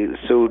to be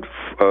sued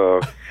for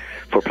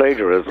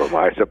plagiarism,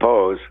 I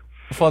suppose.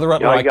 Father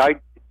Rutler,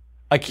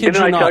 I kid you not.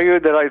 Didn't I tell you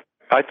that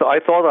I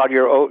thought on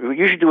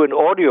you should do an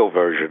audio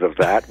version of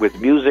that with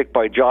music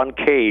by John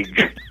Cage.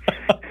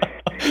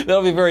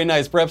 That'll be very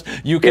nice. Perhaps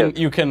you can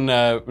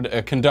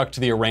conduct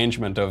the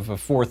arrangement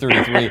of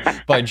 433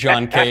 by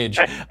John Cage.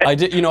 I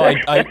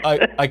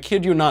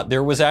kid you not.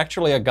 There was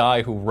actually a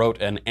guy who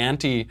wrote an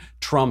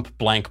anti-Trump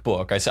blank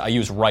book. I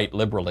use write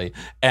liberally,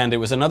 and it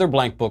was another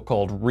blank book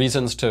called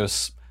Reasons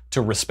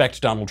to Respect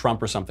Donald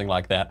Trump or something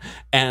like that.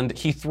 And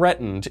he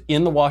threatened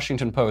in the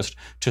Washington Post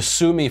to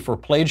sue me for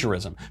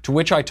plagiarism, to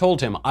which I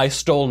told him I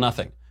stole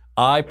nothing.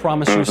 I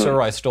promise you,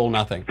 sir, I stole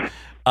nothing.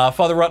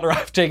 Father Rutler,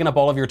 I've taken up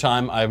all of your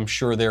time. I'm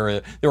sure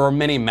there are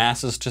many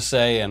masses to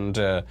say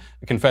and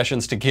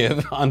confessions to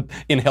give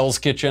in Hell's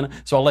Kitchen,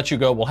 so I'll let you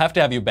go. We'll have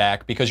to have you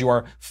back because you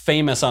are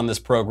famous on this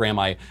program.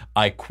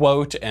 I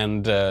quote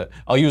and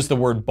I'll use the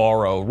word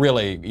borrow.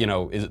 Really,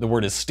 the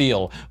word is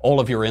steal all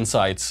of your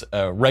insights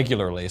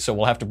regularly. So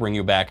we'll have to bring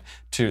you back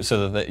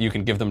so that you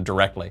can give them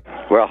directly.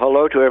 Well,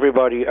 hello to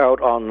everybody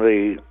out on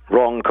the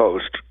wrong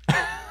coast.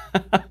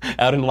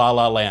 Out in La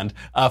La Land.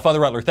 Father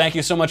Rutler, thank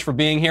you so much for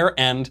being here,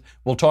 and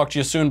we'll talk to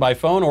you soon by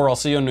phone, or I'll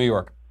see you in New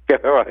York. Yeah,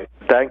 all right.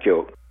 Thank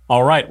you.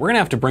 All right, we're going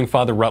to have to bring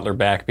Father Rutler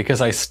back because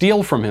I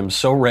steal from him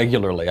so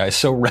regularly.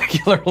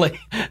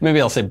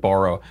 Maybe I'll say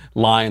borrow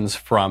lines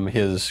from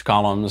his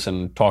columns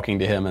and talking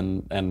to him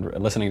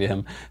and listening to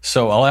him.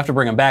 So I'll have to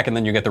bring him back, and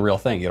then you get the real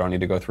thing. You don't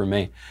need to go through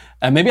me.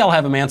 And maybe I'll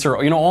have him answer,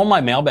 all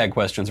my mailbag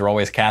questions are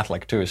always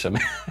Catholic too, so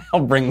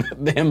I'll bring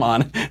him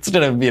on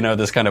instead of,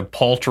 this kind of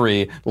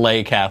paltry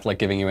lay Catholic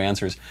giving you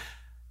answers.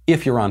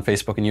 If you're on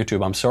Facebook and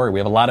YouTube, I'm sorry, we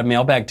have a lot of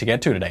mailbag to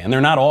get to today, and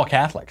they're not all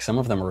Catholic. Some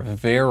of them are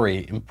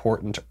very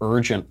important,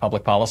 urgent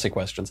public policy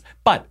questions.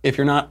 But if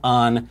you're not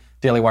on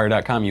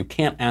dailywire.com, you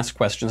can't ask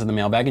questions in the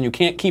mailbag, and you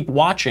can't keep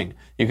watching.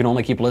 You can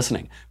only keep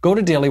listening. Go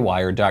to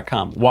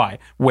dailywire.com. Why?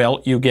 Well,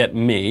 you get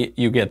me,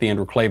 you get the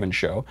Andrew Klavan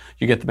Show,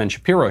 you get the Ben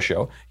Shapiro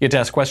Show, you get to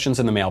ask questions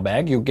in the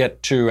mailbag, you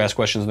get to ask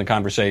questions in the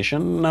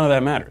conversation. None of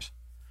that matters.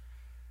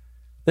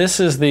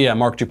 This is the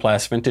Mark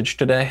Duplass vintage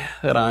today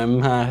that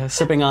I'm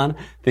sipping on.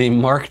 The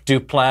Mark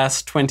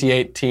Duplass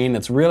 2018.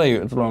 It's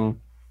long.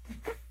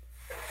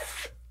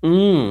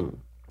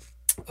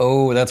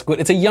 Oh, that's good.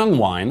 It's a young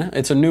wine.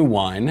 It's a new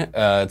wine.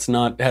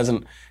 It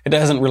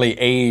hasn't really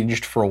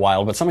aged for a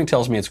while, but something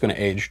tells me it's going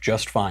to age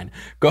just fine.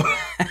 Go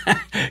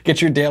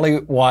get your Daily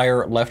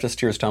Wire Leftist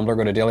Tears tumbler.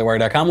 Go to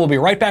dailywire.com. We'll be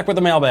right back with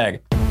the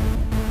mailbag.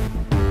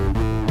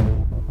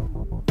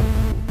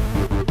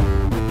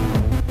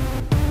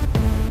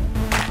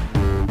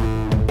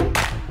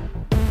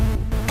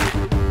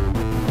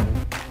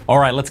 All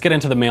right, let's get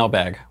into the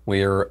mailbag.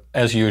 We're,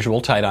 as usual,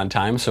 tight on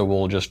time, so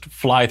we'll just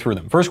fly through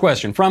them. First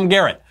question from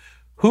Garrett.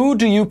 Who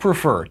do you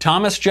prefer,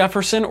 Thomas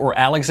Jefferson or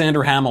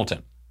Alexander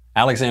Hamilton?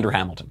 Alexander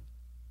Hamilton.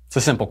 It's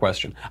a simple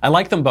question. I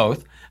like them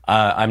both.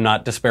 I'm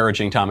not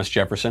disparaging Thomas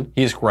Jefferson.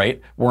 He's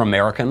great. We're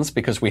Americans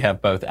because we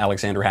have both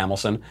Alexander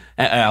Hamilton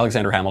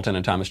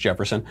and Thomas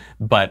Jefferson,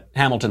 but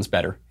Hamilton's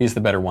better. He's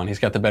the better one. He's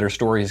got the better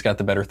story. He's got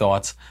the better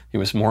thoughts. He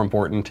was more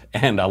important,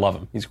 and I love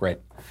him. He's great.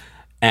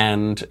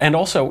 And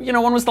also,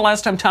 when was the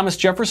last time Thomas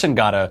Jefferson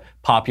got a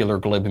popular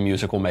glib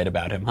musical made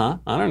about him, huh?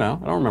 I don't know.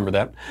 I don't remember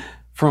that.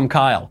 From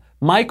Kyle.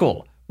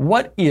 Michael,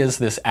 what is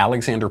this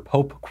Alexander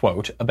Pope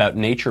quote about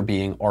nature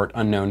being art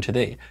unknown to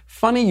thee?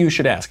 Funny you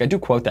should ask. I do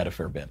quote that a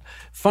fair bit.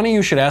 Funny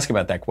you should ask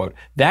about that quote.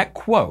 That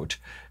quote,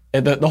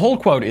 the whole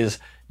quote is,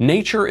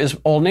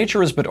 all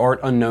nature is but art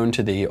unknown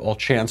to thee, all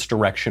chance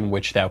direction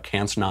which thou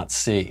canst not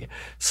see,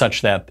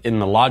 such that in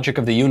the logic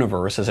of the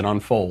universe as it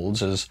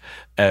unfolds,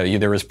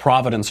 there is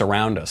providence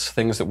around us.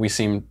 Things that we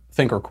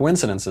think are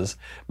coincidences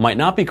might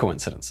not be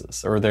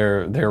coincidences, or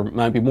there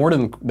might be more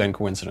than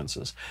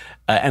coincidences.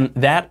 And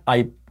that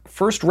I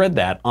first read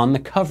that on the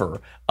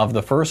cover of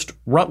the first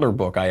Rutler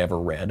book I ever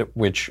read,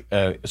 which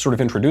sort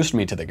of introduced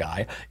me to the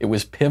guy. It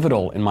was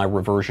pivotal in my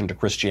reversion to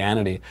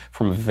Christianity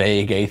from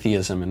vague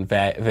atheism and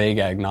vague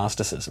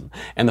agnosticism.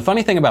 And the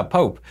funny thing about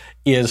Pope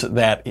is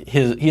that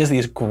he has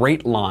these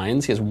great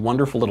lines. He has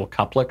wonderful little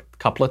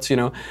couplets,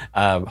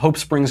 hope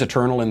springs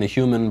eternal in the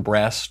human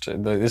breast,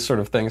 these sort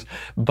of things.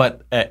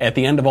 But at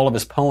the end of all of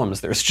his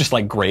poems, there's just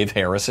like grave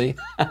heresy.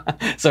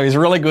 So he's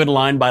really good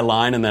line by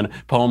line, and then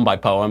poem by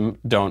poem,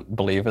 don't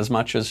believe as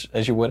much as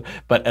you would.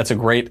 But that's a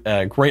great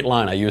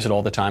line. I use it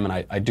all the time,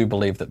 and I do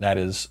believe that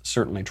is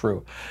certainly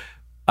true.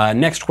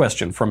 Next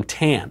question from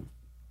Tan.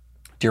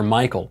 Dear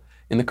Michael,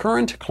 in the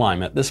current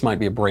climate, this might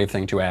be a brave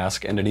thing to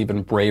ask and an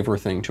even braver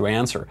thing to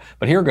answer.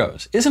 But here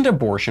goes. Isn't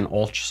abortion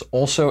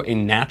also a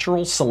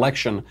natural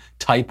selection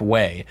type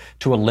way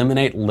to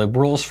eliminate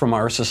liberals from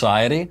our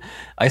society?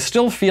 I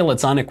still feel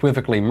it's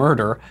unequivocally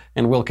murder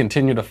and will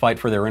continue to fight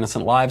for their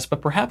innocent lives,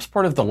 but perhaps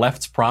part of the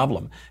left's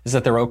problem is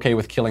that they're okay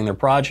with killing their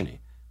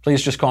progeny.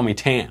 Please just call me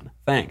Tan.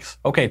 Thanks.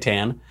 Okay,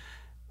 Tan.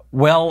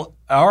 Well,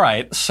 all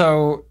right.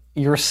 So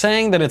you're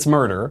saying that it's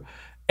murder,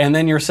 and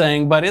then you're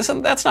saying, but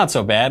that's not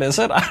so bad, is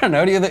it? I don't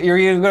know. Are you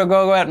going to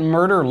go out and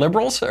murder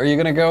liberals? Are you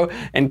going to go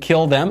and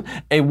kill them?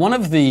 One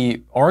of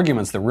the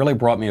arguments that really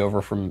brought me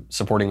over from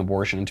supporting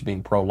abortion into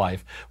being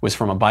pro-life was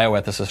from a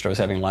bioethicist I was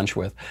having lunch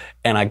with,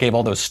 and I gave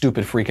all those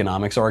stupid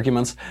Freakonomics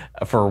arguments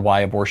for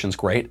why abortion's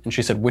great. And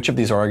she said, which of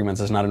these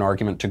arguments is not an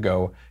argument to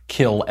go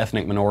kill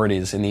ethnic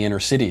minorities in the inner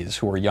cities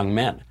who are young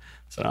men?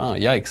 So, oh,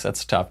 yikes,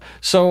 that's tough.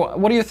 So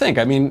what do you think?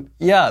 I mean,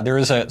 yeah, there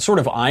is a sort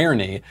of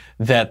irony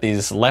that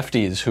these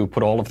lefties who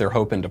put all of their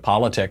hope into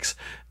politics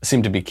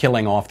seem to be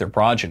killing off their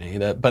progeny.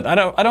 But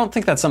I don't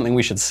think that's something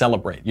we should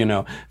celebrate. You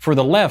know, for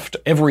the left,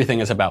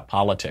 everything is about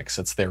politics.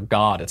 It's their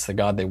God. It's the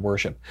God they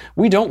worship.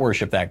 We don't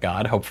worship that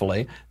God,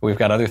 hopefully. We've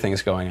got other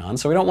things going on.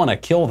 So we don't want to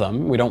kill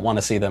them. We don't want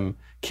to see them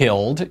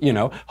killed. You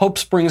know, hope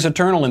springs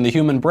eternal in the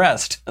human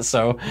breast.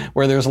 So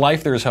where there's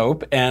life, there's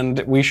hope. And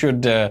we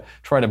should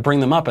try to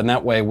bring them up. And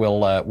that way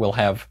we'll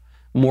have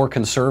more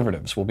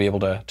conservatives. We'll be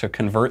able to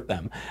convert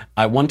them.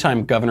 One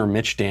time, Governor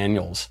Mitch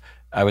Daniels,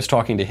 I was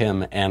talking to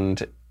him,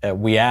 and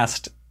we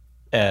asked,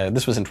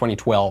 this was in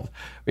 2012,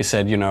 we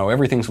said, you know,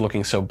 everything's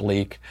looking so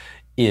bleak.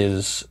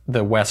 Is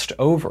the West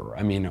over?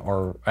 I mean,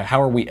 or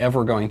how are we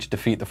ever going to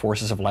defeat the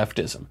forces of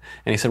leftism?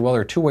 And he said, well,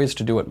 there are two ways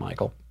to do it,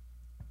 Michael.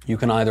 You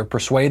can either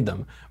persuade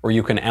them or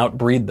you can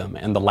outbreed them,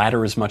 and the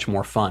latter is much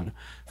more fun.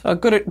 So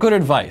good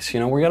advice. You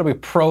know, we got to be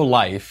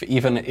pro-life,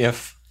 even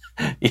if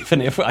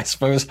I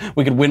suppose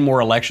we could win more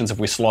elections if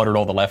we slaughtered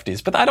all the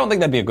lefties. But I don't think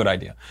that'd be a good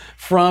idea.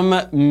 From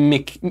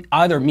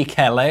either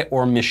Michele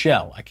or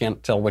Michelle, I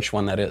can't tell which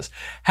one that is.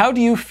 How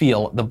do you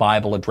feel the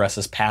Bible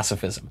addresses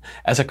pacifism?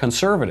 As a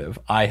conservative,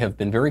 I have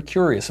been very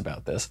curious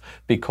about this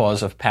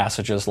because of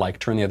passages like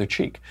Turn the Other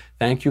Cheek.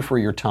 Thank you for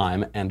your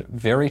time, and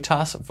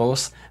Veritas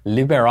vos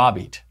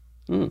liberabit.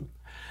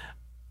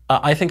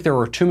 I think there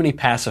are too many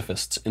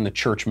pacifists in the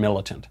church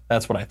militant.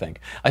 That's what I think.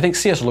 I think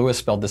C.S. Lewis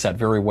spelled this out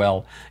very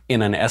well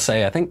in an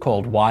essay, I think,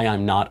 called Why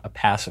I'm Not a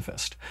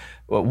Pacifist.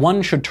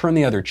 One should turn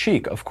the other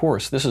cheek, of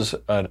course. This is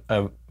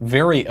a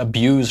very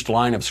abused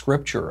line of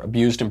scripture,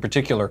 abused in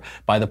particular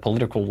by the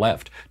political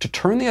left. To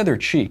turn the other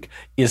cheek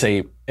is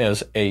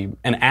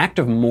an act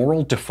of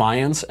moral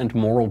defiance and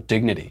moral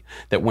dignity.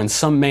 That when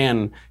some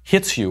man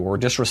hits you or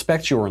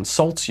disrespects you or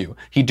insults you,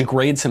 he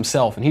degrades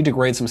himself, and he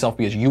degrades himself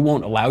because you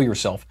won't allow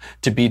yourself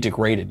to be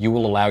degraded. You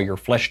will allow your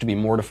flesh to be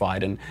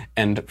mortified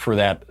and for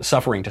that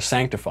suffering to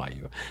sanctify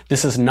you.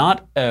 This is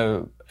not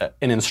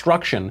an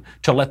instruction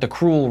to let the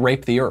cruel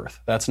rape the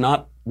earth. That's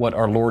not what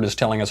our Lord is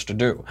telling us to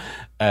do.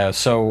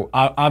 So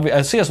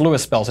C.S.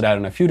 Lewis spells it out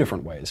in a few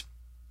different ways.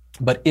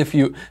 But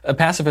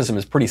pacifism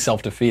is pretty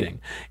self-defeating.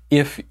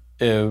 If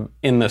in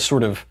the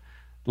sort of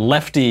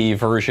lefty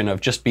version of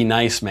just be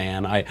nice,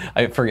 man.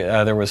 I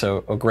forget, there was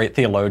a great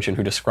theologian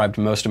who described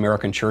most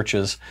American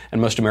churches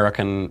and most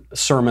American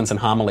sermons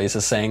and homilies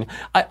as saying,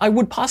 I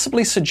would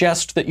possibly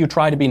suggest that you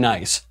try to be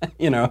nice,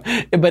 you know.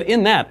 But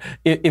in that,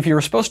 if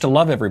you're supposed to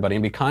love everybody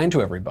and be kind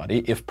to everybody,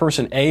 if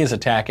person A is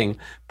attacking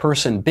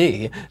person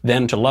B,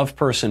 then to love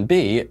person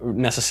B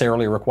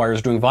necessarily requires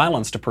doing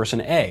violence to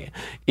person A.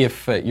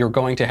 If you're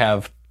going to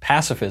have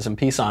pacifism,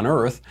 peace on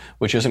earth,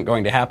 which isn't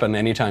going to happen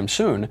anytime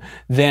soon,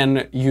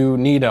 then you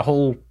need a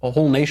whole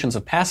nations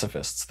of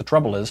pacifists. The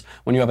trouble is,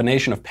 when you have a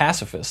nation of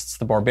pacifists,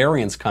 the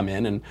barbarians come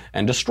in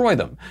and destroy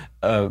them.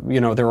 You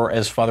know, there are,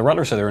 as Father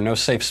Rutler said, there are no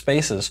safe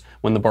spaces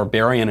when the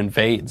barbarian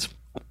invades.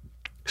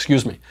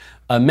 Excuse me.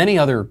 Many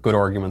other good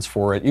arguments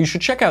for it. You should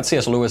check out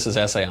C.S. Lewis's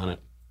essay on it.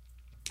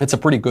 It's a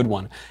pretty good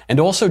one. And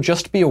also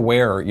just be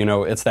aware, you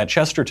know, it's that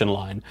Chesterton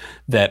line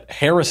that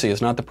heresy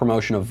is not the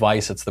promotion of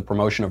vice, it's the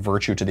promotion of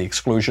virtue to the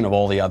exclusion of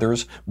all the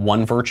others,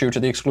 one virtue to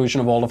the exclusion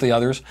of all of the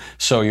others.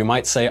 So you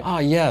might say,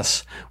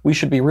 yes, we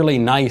should be really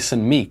nice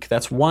and meek.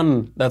 That's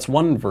one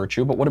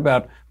virtue, but what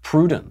about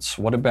prudence?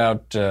 What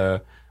about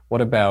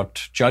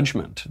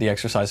judgment, the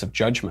exercise of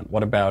judgment?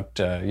 What about,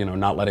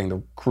 not letting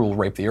the cruel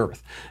rape the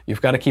earth?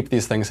 You've got to keep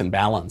these things in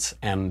balance,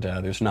 and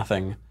there's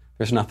nothing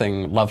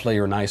lovely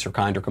or nice or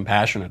kind or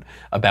compassionate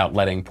about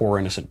letting poor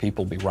innocent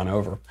people be run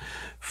over.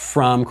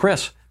 From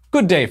Chris,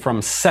 good day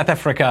from South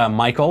Africa,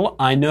 Michael.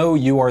 I know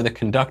you are the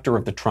conductor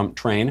of the Trump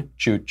train.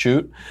 Choot,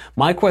 choot.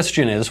 My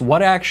question is,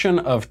 what action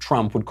of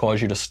Trump would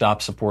cause you to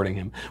stop supporting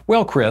him?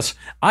 Well, Chris,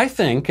 I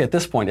think at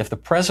this point, if the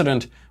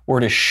president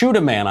were to shoot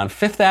a man on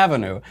Fifth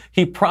Avenue,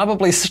 he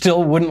probably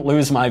still wouldn't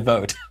lose my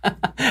vote.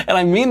 And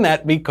I mean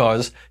that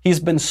because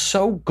he's been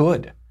so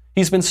good.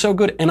 He's been so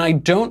good, and I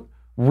don't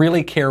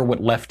really care what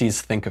lefties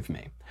think of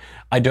me.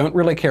 I don't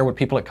really care what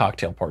people at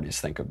cocktail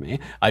parties think of me.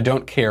 I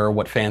don't care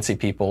what fancy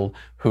people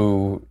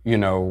who,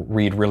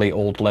 read really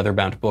old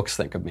leather-bound books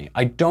think of me.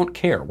 I don't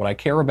care. What I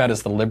care about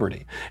is the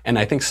liberty. And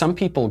I think some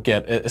people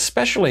get,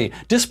 especially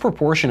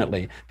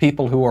disproportionately,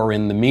 people who are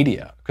in the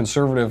media,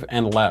 conservative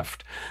and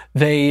left,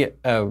 they're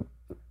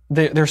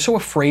so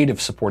afraid of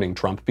supporting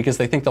Trump because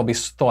they think they'll be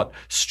thought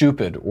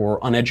stupid or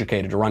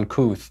uneducated or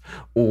uncouth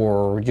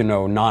or,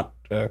 not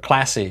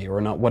classy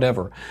or not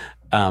whatever.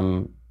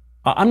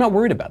 I'm not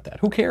worried about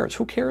that. Who cares?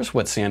 Who cares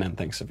what CNN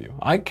thinks of you?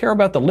 I care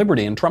about the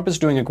liberty, and Trump is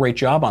doing a great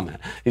job on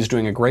that. He's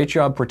doing a great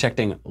job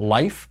protecting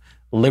life,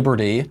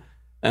 liberty,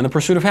 and the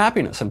pursuit of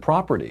happiness and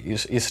property.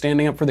 He's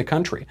standing up for the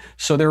country.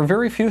 So there are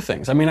very few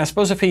things. I mean, I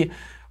suppose if he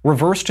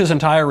reversed his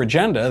entire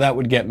agenda, that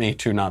would get me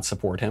to not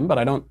support him, but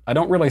I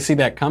don't really see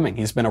that coming.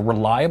 He's been a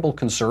reliable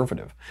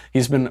conservative.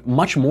 He's been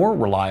much more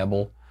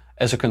reliable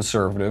as a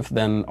conservative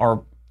than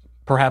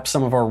perhaps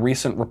some of our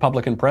recent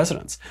Republican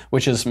presidents,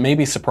 which is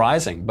maybe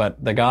surprising,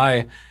 but the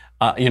guy,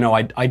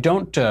 I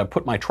don't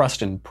put my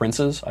trust in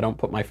princes. I don't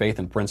put my faith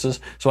in princes.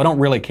 So I don't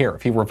really care.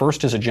 If he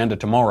reversed his agenda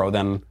tomorrow,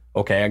 then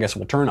okay, I guess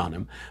we'll turn on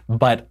him.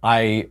 But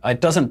it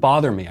doesn't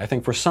bother me. I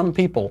think for some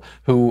people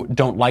who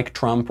don't like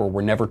Trump or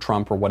were never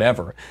Trump or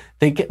whatever,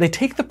 they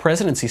take the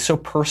presidency so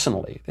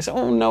personally. They say,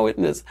 oh no, it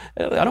is.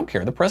 I don't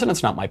care. The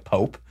president's not my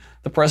pope.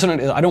 The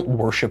president, I don't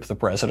worship the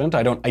president.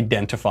 I don't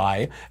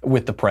identify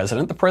with the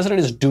president. The president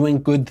is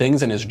doing good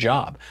things in his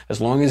job. As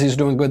long as he's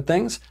doing good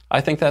things,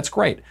 I think that's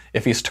great.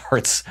 If he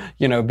starts,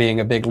 being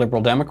a big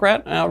liberal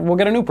Democrat, we'll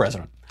get a new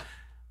president.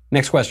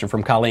 Next question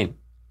from Colleen.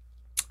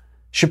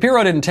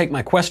 Shapiro didn't take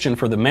my question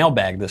for the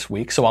mailbag this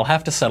week, so I'll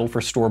have to settle for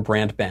store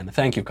brand Ben.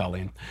 Thank you,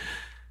 Colleen.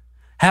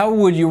 How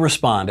would you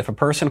respond if a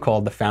person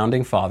called the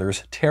Founding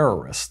Fathers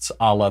terrorists,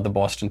 a la the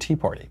Boston Tea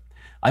Party?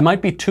 I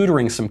might be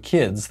tutoring some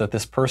kids that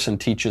this person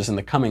teaches in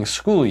the coming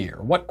school year.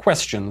 What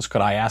questions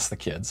could I ask the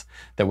kids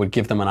that would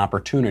give them an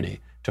opportunity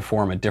to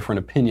form a different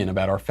opinion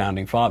about our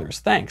Founding Fathers?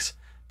 Thanks.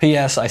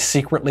 P.S. I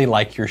secretly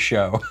like your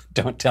show.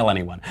 Don't tell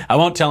anyone. I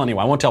won't tell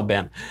anyone. I won't tell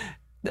Ben.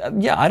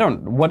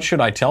 What should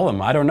I tell them?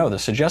 I don't know. The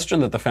suggestion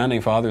that the Founding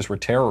Fathers were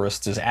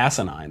terrorists is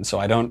asinine, so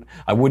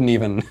I wouldn't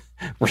even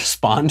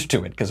respond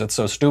to it because it's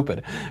so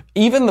stupid.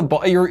 Even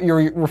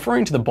you're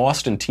referring to the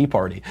Boston Tea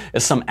Party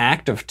as some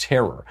act of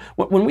terror.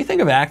 When we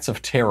think of acts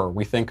of terror,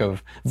 we think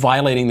of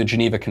violating the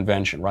Geneva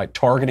Convention, right?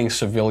 Targeting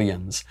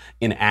civilians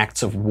in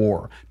acts of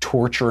war,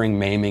 torturing,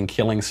 maiming,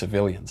 killing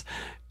civilians.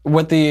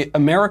 What the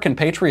American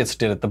patriots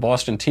did at the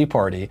Boston Tea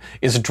Party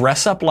is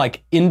dress up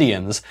like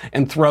Indians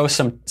and throw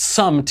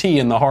some tea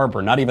in the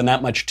harbor, not even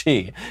that much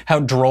tea.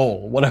 How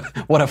droll.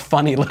 What a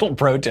funny little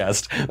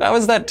protest. That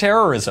was that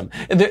terrorism.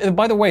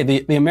 By the way,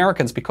 the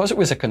Americans, because it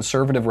was a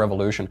conservative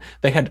revolution,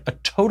 they had a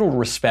total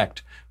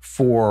respect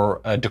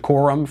for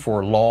decorum,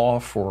 for law,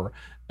 for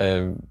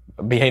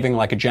behaving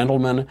like a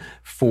gentleman,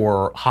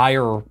 for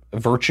higher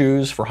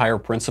virtues, for higher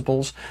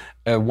principles.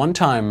 One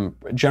time,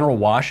 General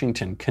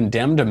Washington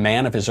condemned a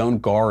man of his own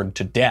guard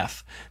to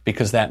death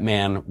because that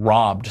man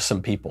robbed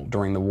some people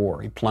during the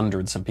war. He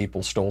plundered some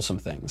people, stole some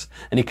things.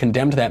 And he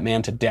condemned that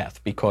man to death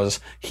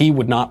because he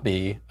would not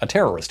be a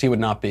terrorist. He would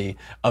not be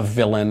a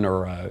villain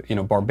or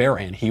a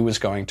barbarian. He was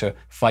going to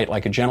fight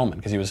like a gentleman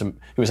because he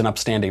was an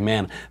upstanding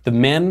man. The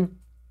men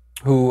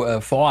who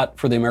fought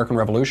for the American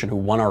Revolution, who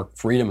won our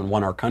freedom and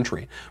won our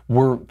country,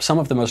 were some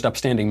of the most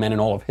upstanding men in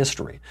all of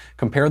history.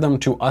 Compare them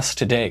to us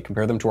today,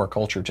 compare them to our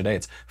culture today.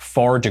 It's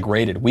far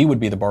degraded. We would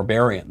be the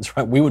barbarians,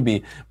 right? We would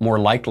be more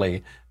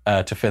likely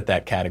to fit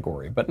that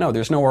category. But no,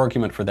 there's no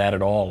argument for that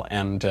at all.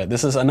 And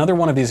this is another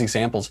one of these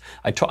examples.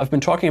 I've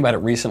been talking about it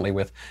recently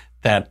with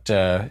that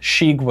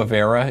Che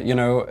Guevara,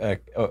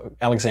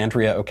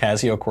 Alexandria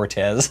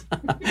Ocasio-Cortez,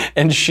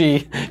 and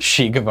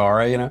Che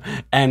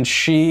Guevara, and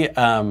she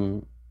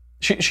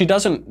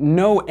doesn't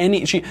know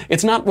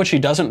it's not what she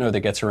doesn't know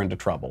that gets her into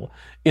trouble.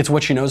 It's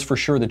what she knows for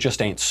sure that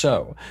just ain't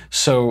so.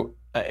 So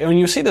when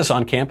you see this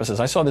on campuses,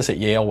 I saw this at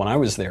Yale when I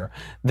was there,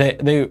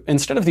 they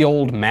instead of the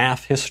old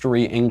math,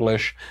 history,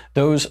 English,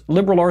 those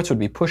liberal arts would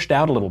be pushed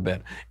out a little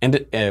bit.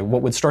 And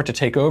what would start to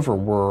take over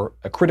were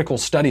critical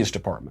studies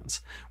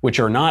departments, which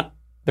they're not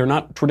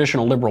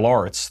traditional liberal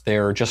arts.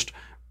 They're just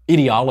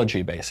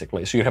ideology,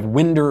 basically. So you'd have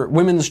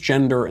women's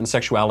gender and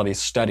sexuality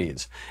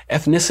studies,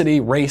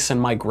 ethnicity, race,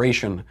 and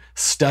migration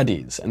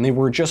studies. And they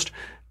were just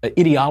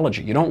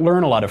ideology. You don't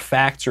learn a lot of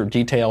facts or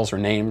details or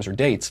names or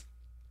dates.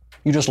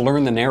 You just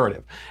learn the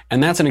narrative.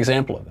 And that's an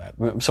example of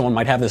that. Someone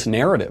might have this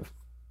narrative,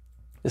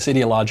 this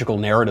ideological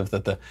narrative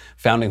that the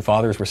Founding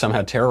Fathers were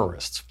somehow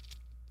terrorists.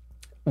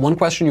 One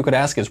question you could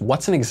ask is,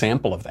 what's an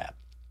example of that?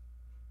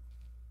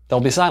 They'll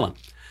be silent.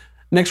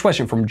 Next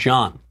question from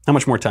John. How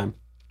much more time?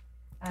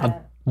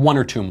 One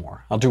or two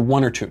more. I'll do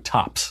one or two,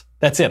 tops.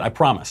 That's it, I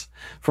promise.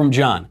 From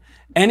John.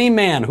 Any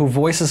man who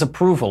voices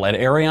approval at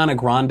Ariana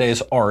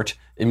Grande's art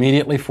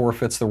immediately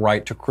forfeits the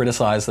right to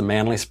criticize the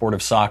manly sport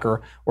of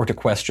soccer or to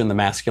question the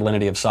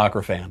masculinity of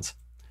soccer fans.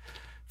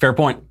 Fair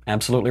point.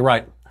 Absolutely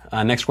right.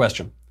 Next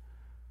question.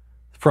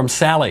 From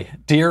Sally.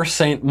 Dear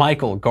St.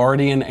 Michael,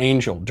 guardian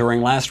angel,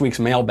 during last week's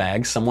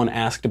mailbag, someone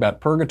asked about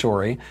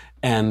purgatory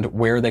and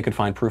where they could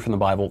find proof in the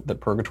Bible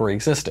that purgatory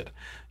existed.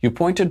 You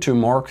pointed to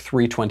Mark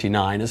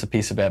 3:29 as a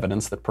piece of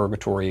evidence that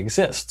purgatory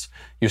exists.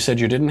 You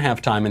said you didn't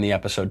have time in the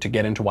episode to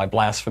get into why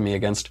blasphemy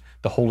against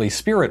the Holy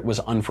Spirit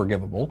was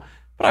unforgivable,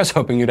 but I was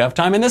hoping you'd have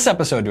time in this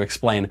episode to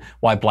explain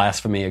why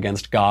blasphemy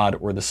against God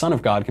or the Son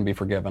of God can be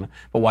forgiven,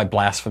 but why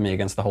blasphemy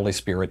against the Holy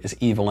Spirit is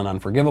evil and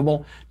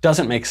unforgivable.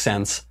 Doesn't make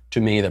sense to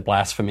me that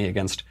blasphemy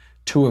against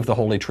two of the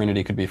Holy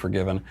Trinity could be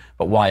forgiven,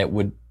 but why it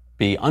would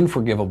be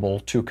unforgivable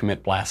to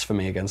commit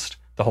blasphemy against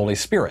the Holy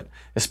Spirit,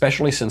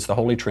 especially since the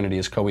Holy Trinity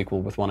is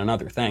co-equal with one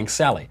another. Thanks,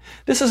 Sally.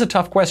 This is a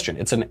tough question.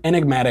 It's an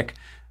enigmatic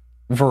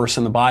verse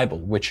in the Bible,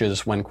 which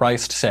is when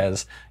Christ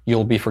says,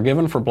 you'll be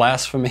forgiven for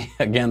blasphemy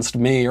against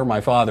me or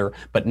my Father,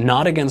 but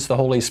not against the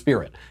Holy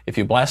Spirit. If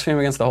you blaspheme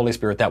against the Holy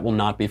Spirit, that will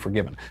not be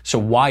forgiven. So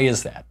why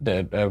is that?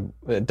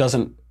 It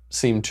doesn't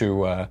seem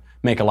to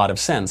make a lot of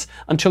sense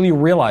until you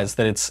realize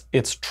that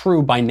it's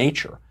true by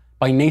nature.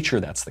 By nature,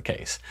 that's the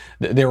case.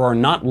 There are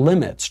not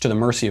limits to the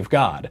mercy of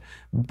God,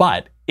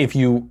 but if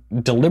you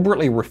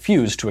deliberately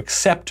refuse to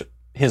accept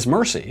His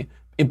mercy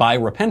by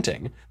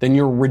repenting, then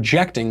you're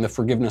rejecting the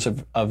forgiveness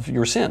of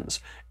your sins,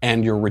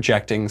 and you're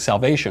rejecting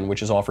salvation,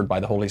 which is offered by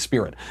the Holy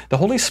Spirit. The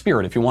Holy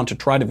Spirit, if you want to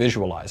try to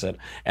visualize it,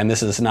 and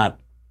this is not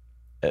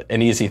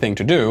an easy thing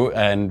to do,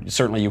 and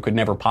certainly you could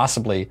never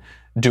possibly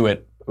do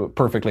it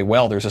perfectly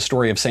well. There's a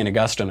story of St.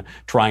 Augustine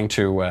trying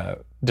to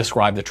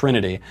describe the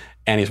Trinity,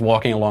 and he's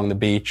walking along the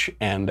beach,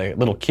 and a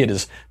little kid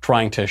is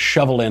trying to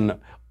shovel in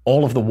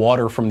all of the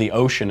water from the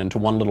ocean into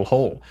one little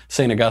hole.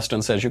 St.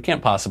 Augustine says, you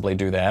can't possibly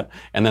do that.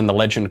 And then the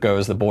legend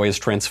goes, the boy is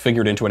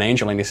transfigured into an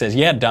angel, and he says,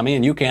 yeah, dummy,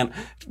 and you can't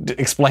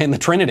explain the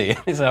Trinity.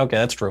 He said, okay,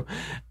 that's true.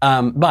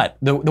 But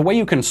the way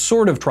you can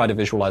sort of try to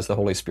visualize the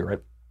Holy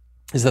Spirit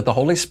is that the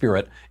Holy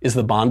Spirit is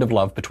the bond of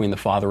love between the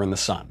Father and the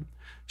Son.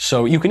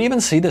 So you can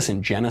even see this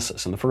in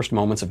Genesis, in the first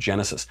moments of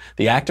Genesis.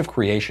 The act of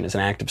creation is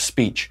an act of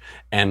speech,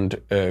 and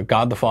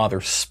God the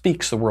Father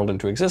speaks the world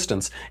into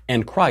existence,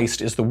 and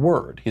Christ is the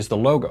Word. He's the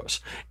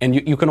Logos. And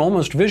you can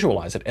almost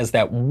visualize it as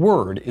that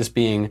Word is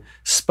being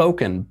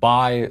spoken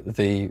by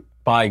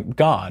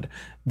God.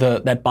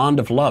 That bond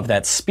of love,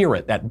 that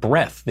spirit, that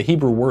breath, the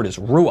Hebrew word is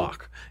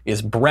ruach,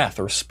 is breath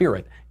or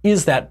spirit,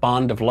 is that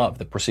bond of love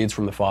that proceeds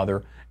from the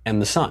Father and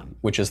the Son,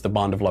 which is the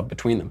bond of love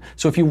between them.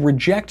 So if you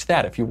reject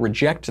that,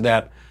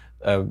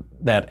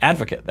 that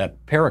advocate,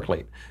 that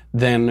paraclete,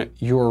 then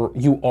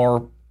you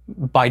are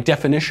by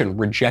definition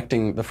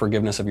rejecting the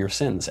forgiveness of your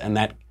sins, and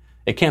that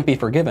it can't be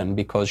forgiven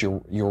because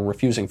you're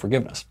refusing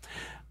forgiveness.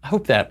 I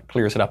hope that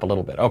clears it up a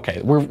little bit.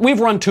 Okay, we've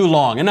run too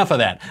long. Enough of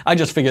that. I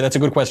just figured that's a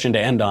good question to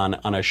end on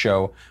a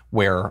show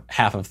where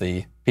half of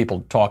the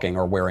people talking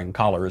are wearing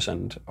collars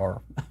and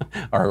are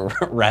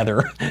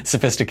rather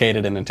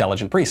sophisticated and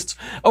intelligent priests.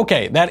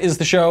 Okay, that is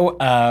the show.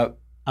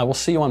 I will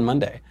see you on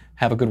Monday.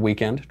 Have a good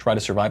weekend. Try to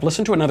survive.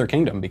 Listen to Another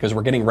Kingdom, because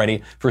we're getting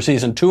ready for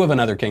season 2 of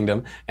Another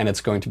Kingdom, and it's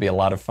going to be a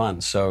lot of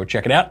fun. So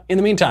check it out. In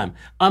the meantime,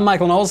 I'm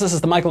Michael Knowles. This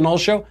is The Michael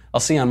Knowles Show. I'll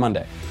see you on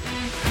Monday.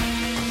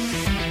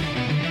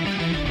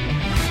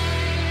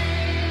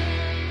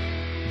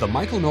 The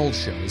Michael Knowles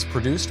Show is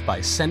produced by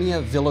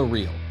Senia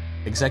Villarreal.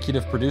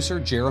 Executive producer,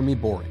 Jeremy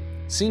Boring.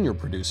 Senior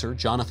producer,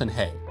 Jonathan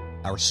Hay.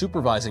 Our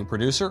supervising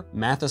producer,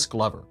 Mathis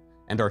Glover.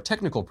 And our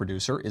technical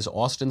producer is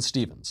Austin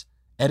Stevens.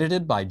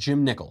 Edited by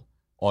Jim Nickel.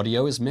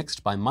 Audio is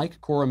mixed by Mike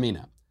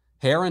Coromina.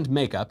 Hair and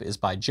makeup is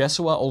by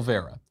Jesua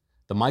Olvera.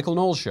 The Michael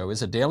Knowles Show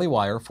is a Daily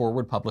Wire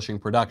Forward Publishing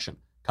production.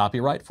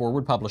 Copyright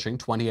Forward Publishing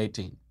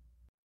 2018.